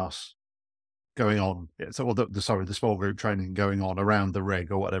X class going on. So, or the small group training going on around the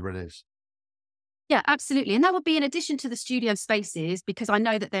rig or whatever it is. Yeah, absolutely. And that would be in addition to the studio spaces, because I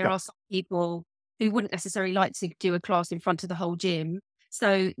know that there Yeah. are some people who wouldn't necessarily like to do a class in front of the whole gym.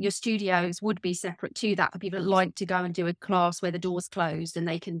 So your studios would be separate to that for people that like to go and do a class where the door's closed and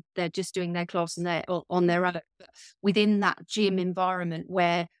they're just doing their class on their own. But within that gym environment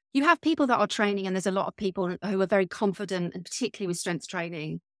where you have people that are training and there's a lot of people who are very confident and particularly with strength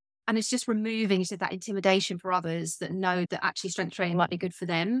training. And it's just removing that intimidation for others that know that actually strength training might be good for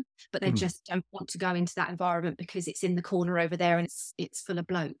them, but they Mm. just don't want to go into that environment because it's in the corner over there and it's full of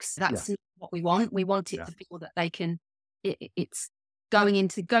blokes. That's not what we want. We want it Yeah. to feel that they can. It's going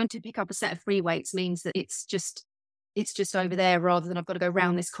to pick up a set of free weights means that it's just over there rather than I've got to go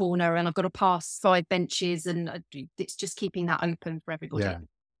round this corner and I've got to pass 5 benches and it's just keeping that open for everybody.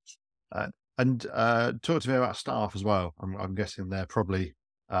 Yeah. And talk to me about staff as well. I'm guessing they're probably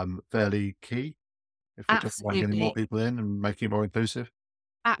fairly key if we're talking about getting more Absolutely. people in and making it more inclusive.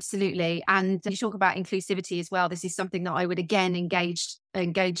 Absolutely. And you talk about inclusivity as well. This is something that I would again engage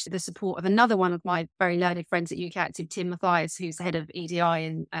the support of another one of my very learned friends at UK Active, Tim Mathias, who's the head of EDI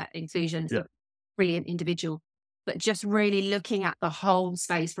and inclusion. Yeah. Brilliant individual. But just really looking at the whole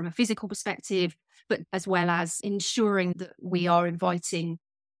space from a physical perspective, but as well as ensuring that we are inviting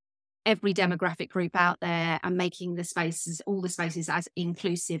every demographic group out there and making all the spaces as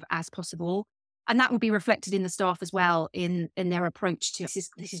inclusive as possible. And that will be reflected in the staff as well in their approach to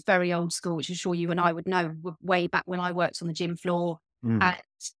this is very old school, which I'm sure you and I would know way back when I worked on the gym floor. Mm.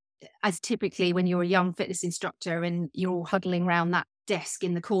 As typically when you're a young fitness instructor and you're all huddling around that desk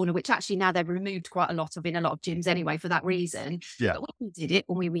in the corner, which actually now they've removed quite a lot of in a lot of gyms anyway for that reason. Yeah. But we did it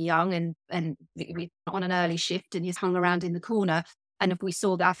when we were young and we were on an early shift and you hung around in the corner. And if we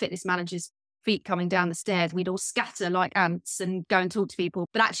saw our fitness managers' feet coming down the stairs, we'd all scatter like ants and go and talk to people.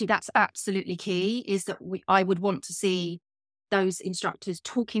 But actually, that's absolutely key, is that I would want to see those instructors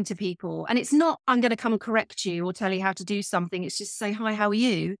talking to people. And it's not, I'm going to come and correct you or tell you how to do something. It's just say, hi, how are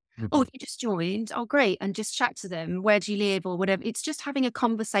you? Mhm. Oh, you just joined. Oh, great. And just chat to them. Where do you live or whatever? It's just having a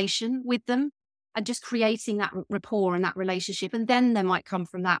conversation with them and just creating that rapport and that relationship. And then there might come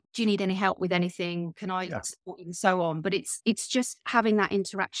from that, do you need any help with anything? Can I support you? And so on. But it's just having that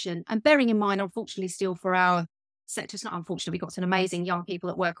interaction and bearing in mind, unfortunately, still for our sector, it's not unfortunate, we've got some amazing young people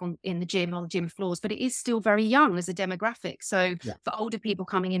that work in the gym, on the gym floors, but it is still very young as a demographic. So for older people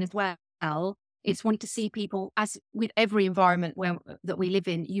coming in as well, it's wanting to see people, as with every environment that we live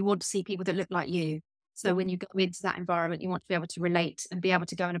in, you want to see people that look like you. So when you go into that environment, you want to be able to relate and be able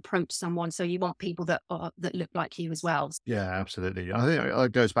to go and approach someone. So you want people that look like you as well. Yeah, absolutely. I think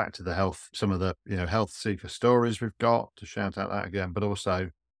it goes back to the health, some of the, health seeker stories we've got, to shout out that again. But also,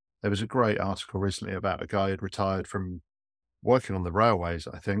 there was a great article recently about a guy who'd retired from working on the railways,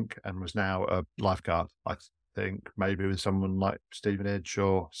 I think, and was now a lifeguard. I think maybe with someone like Stevenage,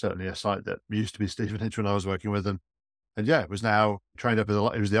 or certainly a site that used to be Stevenage when I was working with them. And yeah, was now trained up as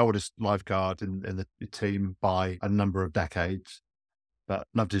he was the oldest lifeguard in the team by a number of decades, but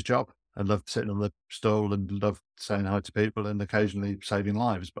loved his job and loved sitting on the stool and loved saying hi to people and occasionally saving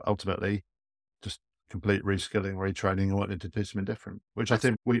lives. But ultimately, just complete reskilling, retraining, and wanting to do something different, which I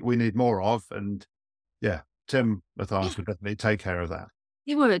think we need more of. And yeah, Tim Matthias would definitely take care of that.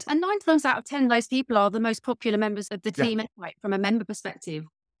 You would. And 9 times out of 10, those people are the most popular members of the Yeah. team anyway, from a member perspective.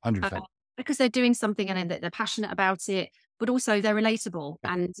 100%. Because they're doing something and they're passionate about it, but also they're relatable.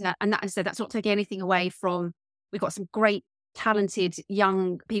 Yeah. And that, so that's not taking anything away from, we've got some great, talented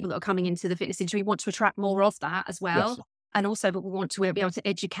young people that are coming into the fitness industry. We want to attract more of that as well. Yes. And also, but we want to be able to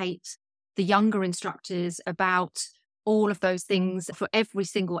educate the younger instructors about all of those things for every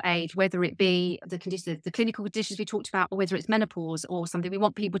single age, whether it be the conditions, the clinical conditions we talked about, or whether it's menopause or something. We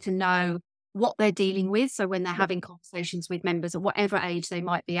want people to know what they're dealing with. So when they're having conversations with members at whatever age they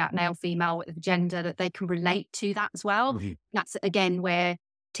might be at, male, female, whatever gender, that they can relate to that as well. Mm-hmm. That's again where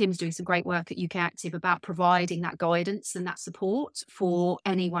Tim's doing some great work at UK Active about providing that guidance and that support for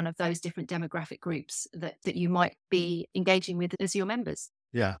any one of those different demographic groups that you might be engaging with as your members.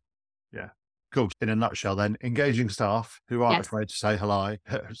 Yeah. Yeah. Cool. In a nutshell, then, engaging staff who aren't afraid to say hello,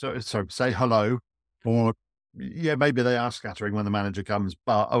 say hello, or maybe they are scattering when the manager comes,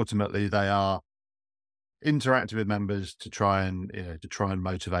 but ultimately they are interacting with members to try and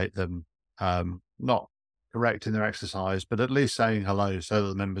motivate them, not correcting their exercise, but at least saying hello so that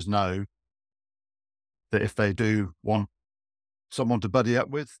the members know that if they do want someone to buddy up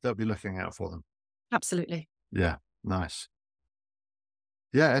with, they'll be looking out for them. Absolutely. Yeah. Nice.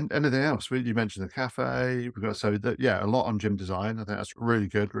 Yeah, and anything else? You mentioned the cafe. We've got a lot on gym design. I think that's really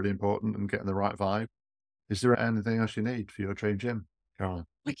good, really important, and getting the right vibe. Is there anything else you need for your dream gym, Caroline?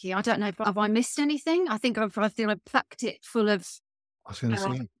 Vicky, I don't know. Have I missed anything? I think I've packed it full of. I was going to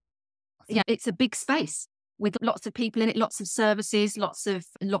say, Yeah, it's a big space with lots of people in it, lots of services, lots of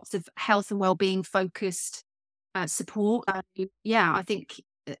health and well-being focused support. I think.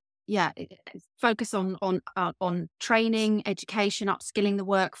 Focus on training, education, upskilling the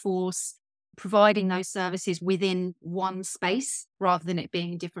workforce, providing those services within one space rather than it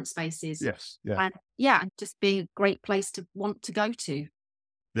being in different spaces. Yes. Yeah. And just being a great place to want to go to.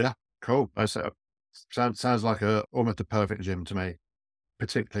 Yeah. Cool. Sounds like almost a perfect gym to me.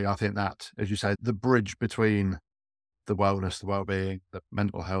 Particularly, I think that, as you say, the bridge between the wellness, the well-being, the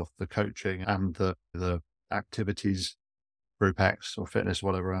mental health, the coaching, and the activities, group X or fitness,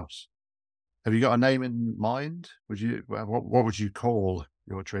 whatever else. Have you got a name in mind? What would you call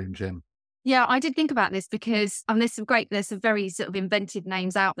your dream gym? Yeah, I did think about this because there's some very sort of inventive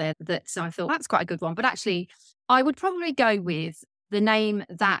names out there so I thought that's quite a good one. But actually, I would probably go with the name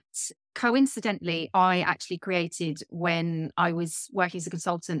that coincidentally I actually created when I was working as a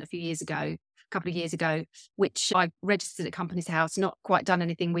consultant a couple of years ago, which I registered at Companies House, not quite done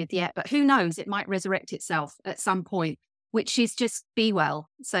anything with yet, but who knows, it might resurrect itself at some point, which is just B.Well.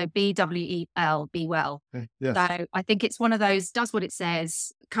 So B.W.E.L, B.Well. Okay. Yes. So I think it's one of those, does what it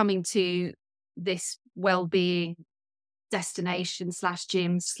says, coming to this well-being destination /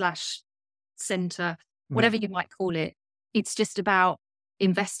 gym / center, whatever you might call it. It's just about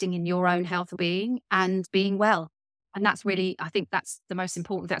investing in your own health and being and being well. And that's really, I think that's the most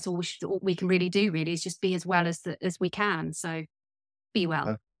important. That's all we can really do, really, is just be as well as we can. So be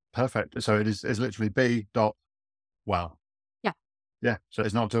well. Perfect. So it's literally B.Well. Yeah. Yeah. So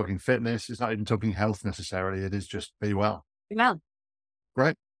it's not talking fitness. It's not even talking health necessarily. It is just be well. Be well.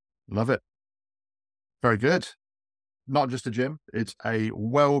 Great. Love it. Very good. Not just a gym. It's a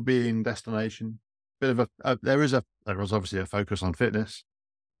well-being destination. Bit of there was obviously a focus on fitness,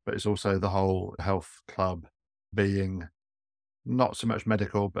 but it's also the whole health club being not so much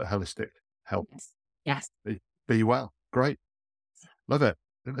medical, but holistic health. Yes. Be well. Great. Love it.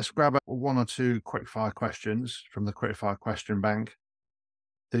 Let's grab one or two quickfire questions from the quickfire question bank.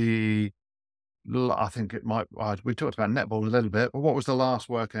 I think it might, we talked about netball a little bit, but what was the last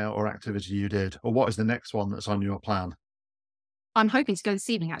workout or activity you did? Or what is the next one that's on your plan? I'm hoping to go this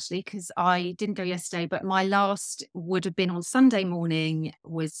evening, actually, because I didn't go yesterday, but my last would have been on Sunday morning,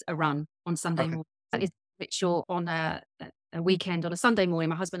 was a run on Sunday morning. That is a ritual on a weekend. On a Sunday morning,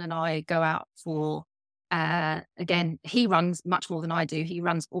 my husband and I go out for, again, he runs much more than I do. He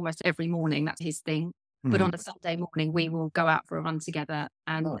runs almost every morning. That's his thing. But Mhm. on a Sunday morning, we will go out for a run together,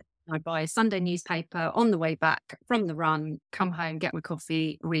 and Oh, I buy a Sunday newspaper on the way back from the run, come home, get my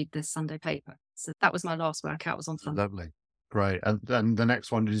coffee, read the Sunday paper. So that was my last workout, was on Sunday. lovely. Great. And then the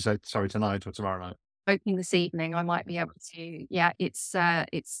next one, did you say, sorry, tonight or tomorrow night? Hoping this evening I might be able to. Yeah, it's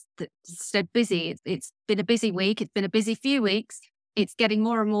busy. It's been a busy week. It's been a busy few weeks. It's getting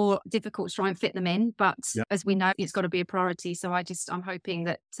more and more difficult to try and fit them in, but Yeah. as we know, it's got to be a priority. So I'm hoping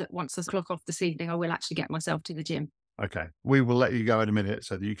that once I clock off this evening, I will actually get myself to the gym. Okay. We will let you go in a minute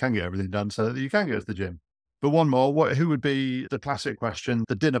so that you can get everything done so that you can go to the gym. But one more, who would be the classic question,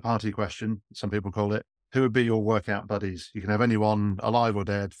 the dinner party question, some people call it? Who would be your workout buddies? You can have anyone alive or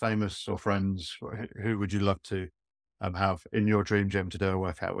dead, famous or friends. Who would you love to have in your dream gym to do a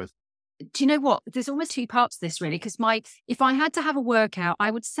workout with? Do you know what? There's almost two parts to this really, because if I had to have a workout, I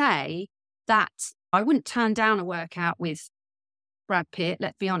would say that I wouldn't turn down a workout with Brad Pitt,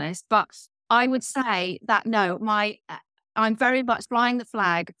 let's be honest, but I would say that no, I'm very much flying the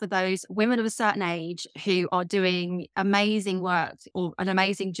flag for those women of a certain age who are doing amazing work or an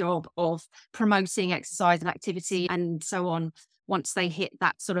amazing job of promoting exercise and activity and so on. Once they hit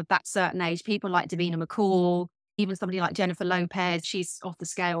that certain age, people like Davina McCall, even somebody like Jennifer Lopez, she's off the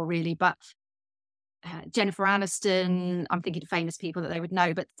scale really, but Jennifer Aniston, I'm thinking of famous people that they would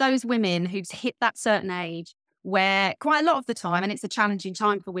know, but those women who've hit that certain age where quite a lot of the time, and it's a challenging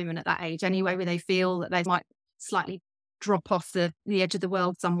time for women at that age anyway, where they feel that they might slightly drop off the edge of the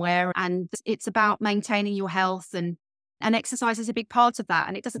world somewhere. And it's about maintaining your health, and exercise is a big part of that.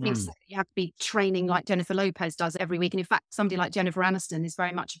 And it doesn't mean you have to be training like Jennifer Lopez does every week. And in fact, somebody like Jennifer Aniston is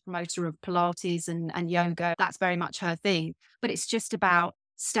very much a promoter of Pilates and yoga. That's very much her thing. But it's just about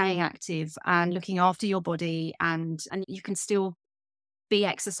staying active and looking after your body, and you can still be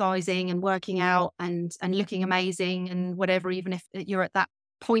exercising and working out and looking amazing and whatever, even if you're at that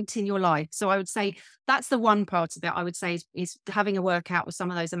point in your life. So I would say that's the one part of it. I would say is having a workout with some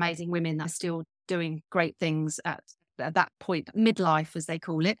of those amazing women that are still doing great things at that point, midlife as they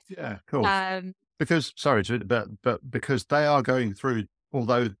call it. Yeah, cool. Um, Because, sorry, but because they are going through,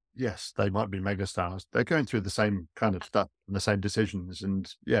 although, yes, they might be megastars, they're going through the same kind of stuff and the same decisions.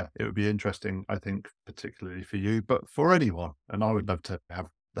 And yeah, it would be interesting, I think, particularly for you, but for anyone. And I would love to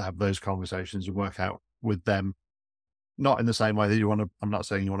have those conversations and work out with them, not in the same way that you want to, I'm not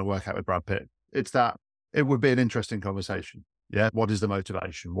saying you want to work out with Brad Pitt. It's that it would be an interesting conversation. Yeah. What is the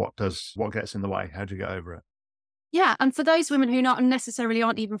motivation? What gets in the way? How do you get over it? Yeah, and for those women who not necessarily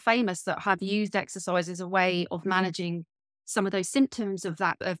aren't even famous that have used exercise as a way of managing some of those symptoms of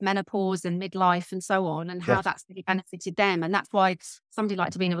menopause and midlife and so on, and how Yes. that's really benefited them. And that's why somebody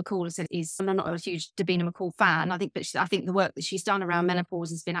like Davina McCall said I'm not a huge Davina McCall fan. I think the work that she's done around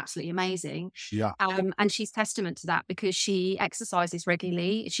menopause has been absolutely amazing. Yeah. And she's testament to that because she exercises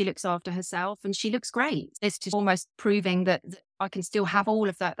regularly, she looks after herself, and she looks great. It's just almost proving that I can still have all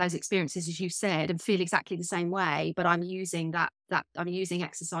of those experiences, as you said, and feel exactly the same way. But I'm using I'm using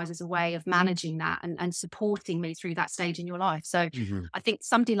exercise as a way of managing that and supporting me through that stage in your life. So Mhm. I think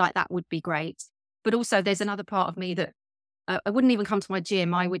somebody like that would be great. But also, there's another part of me that I wouldn't even come to my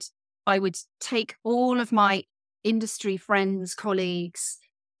gym. I would take all of my industry friends, colleagues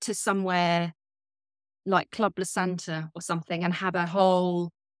to somewhere like Club La Santa or something and have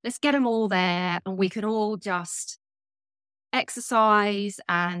let's get them all there and we can all just exercise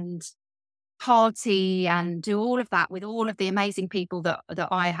and party and do all of that with all of the amazing people that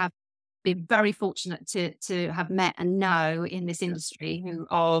I have been very fortunate to have met and know in this industry, who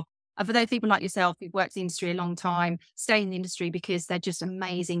are, and for those people like yourself who've worked in the industry a long time, stay in the industry because they're just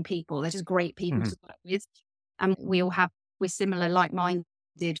amazing people. They're just great people Mhm. to work with. And we're similar, like-minded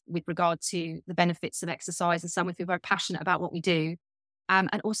with regard to the benefits of exercise, and some we feel very passionate about what we do, and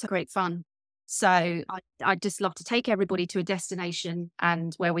also great fun. So I'd just love to take everybody to a destination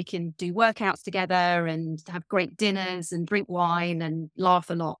and where we can do workouts together and have great dinners and drink wine and laugh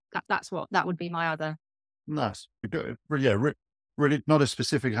a lot. That would be my other. Nice. Yeah, really not a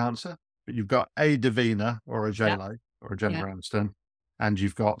specific answer, but you've got a Davina or a Yeah. J-Lo or a Yeah. Jennifer Aniston, and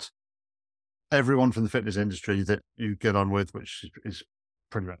you've got everyone from the fitness industry that you get on with, which is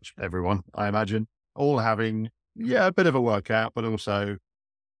pretty much everyone, I imagine, all having, yeah, a bit of a workout, but also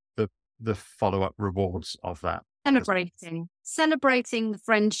the follow-up rewards of that. Celebrating the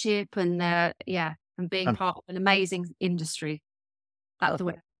friendship and and being And part of an amazing industry. That's the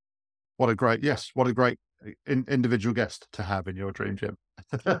way. what a great individual guest to have in your dream gym.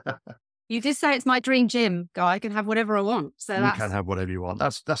 You did say it's my dream gym, Guy. I can have whatever I want. So You can have whatever you want.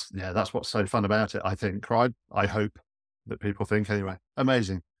 That's what's so fun about it, I think. Right? I hope that people think anyway.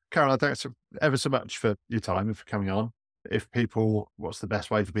 Amazing. Caroline, thanks ever so much for your time and for coming on. what's the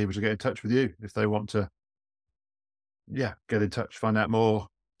best way for people to get in touch with you if they want to, get in touch, find out more,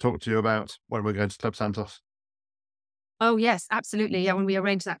 talk to you about when we're going to Club Santos? Oh, yes, absolutely. Yeah, when we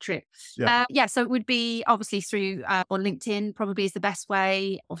arrange that trip. Yeah, So it would be obviously through on LinkedIn, probably is the best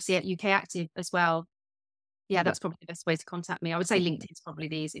way. Obviously at UK Active as well. Yeah, yeah, that's probably the best way to contact me. I would say LinkedIn is probably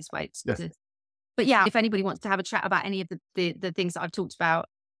the easiest way yeah, to. But yeah, if anybody wants to have a chat about any of the things that I've talked about,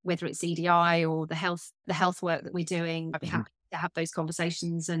 whether it's EDI or the health work that we're doing, I'd be mhm, happy to have those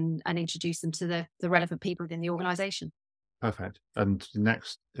conversations and introduce them to the relevant people within the organisation. perfect. And the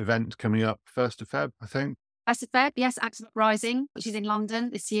next event coming up, 1st of Feb, I think. As a Feb, yes, Active Rising, which is in London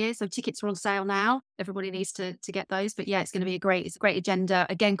this year. So tickets are on sale now. Everybody needs to get those. But yeah, it's a great agenda.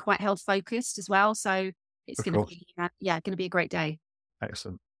 Again, quite health focused as well. So it's Of going to course. be, going to be a great day.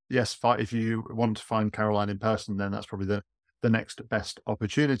 Excellent. Yes, if you want to find Caroline in person, then that's probably the next best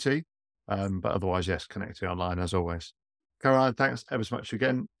opportunity. But otherwise, yes, connecting online as always. Caroline, thanks ever so much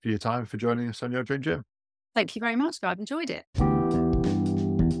again for your time, for joining us on Your Dream Gym. Thank you very much. I've enjoyed it.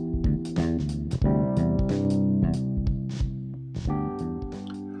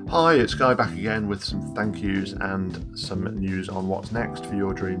 Hi, it's Guy back again with some thank yous and some news on what's next for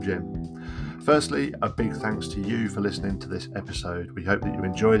Your Dream Gym. Firstly, a big thanks to you for listening to this episode. We hope that you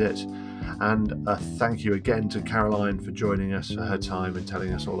enjoyed it. And a thank you again to Caroline for joining us, for her time and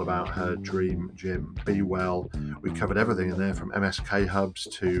telling us all about her dream gym, B.Well. We covered everything in there, from MSK hubs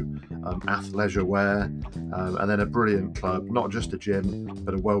to athleisure wear, and then a brilliant club, not just a gym,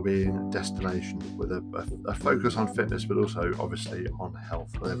 but a wellbeing destination with a focus on fitness, but also obviously on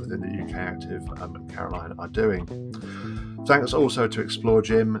health, with everything that UK Active and Caroline are doing. Thanks also to Explore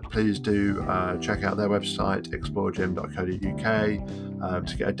Gym. Please do check out their website, exploregym.co.uk,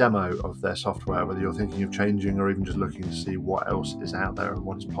 to get a demo of their software, whether you're thinking of changing or even just looking to see what else is out there and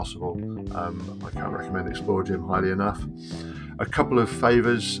what is possible. I can't recommend Explore Gym highly enough. A couple of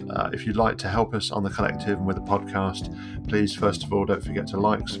favours, if you'd like to help us on the collective and with the podcast, please first of all don't forget to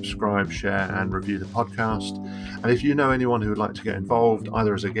like, subscribe, share and review the podcast. And if you know anyone who would like to get involved,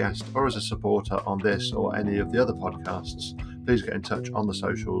 either as a guest or as a supporter on this or any of the other podcasts, please get in touch on the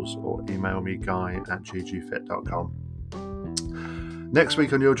socials or email me, guy@ggfit.com. Next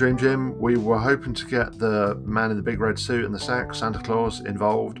week on Your Dream Gym, we were hoping to get the man in the big red suit and the sack, Santa Claus,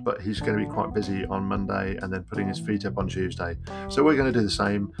 involved, but he's going to be quite busy on Monday and then putting his feet up on Tuesday. So we're going to do the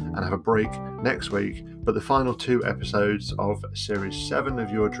same and have a break next week, but the final 2 episodes of Series 7 of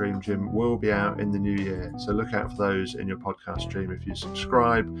Your Dream Gym will be out in the new year. So look out for those in your podcast stream if you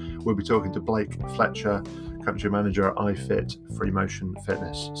subscribe. We'll be talking to Blake Fletcher, country manager at iFit Free Motion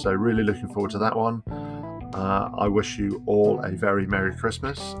Fitness. So really looking forward to that one. I wish you all a very Merry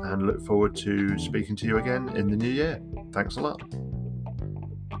Christmas and look forward to speaking to you again in the new year. Thanks a lot.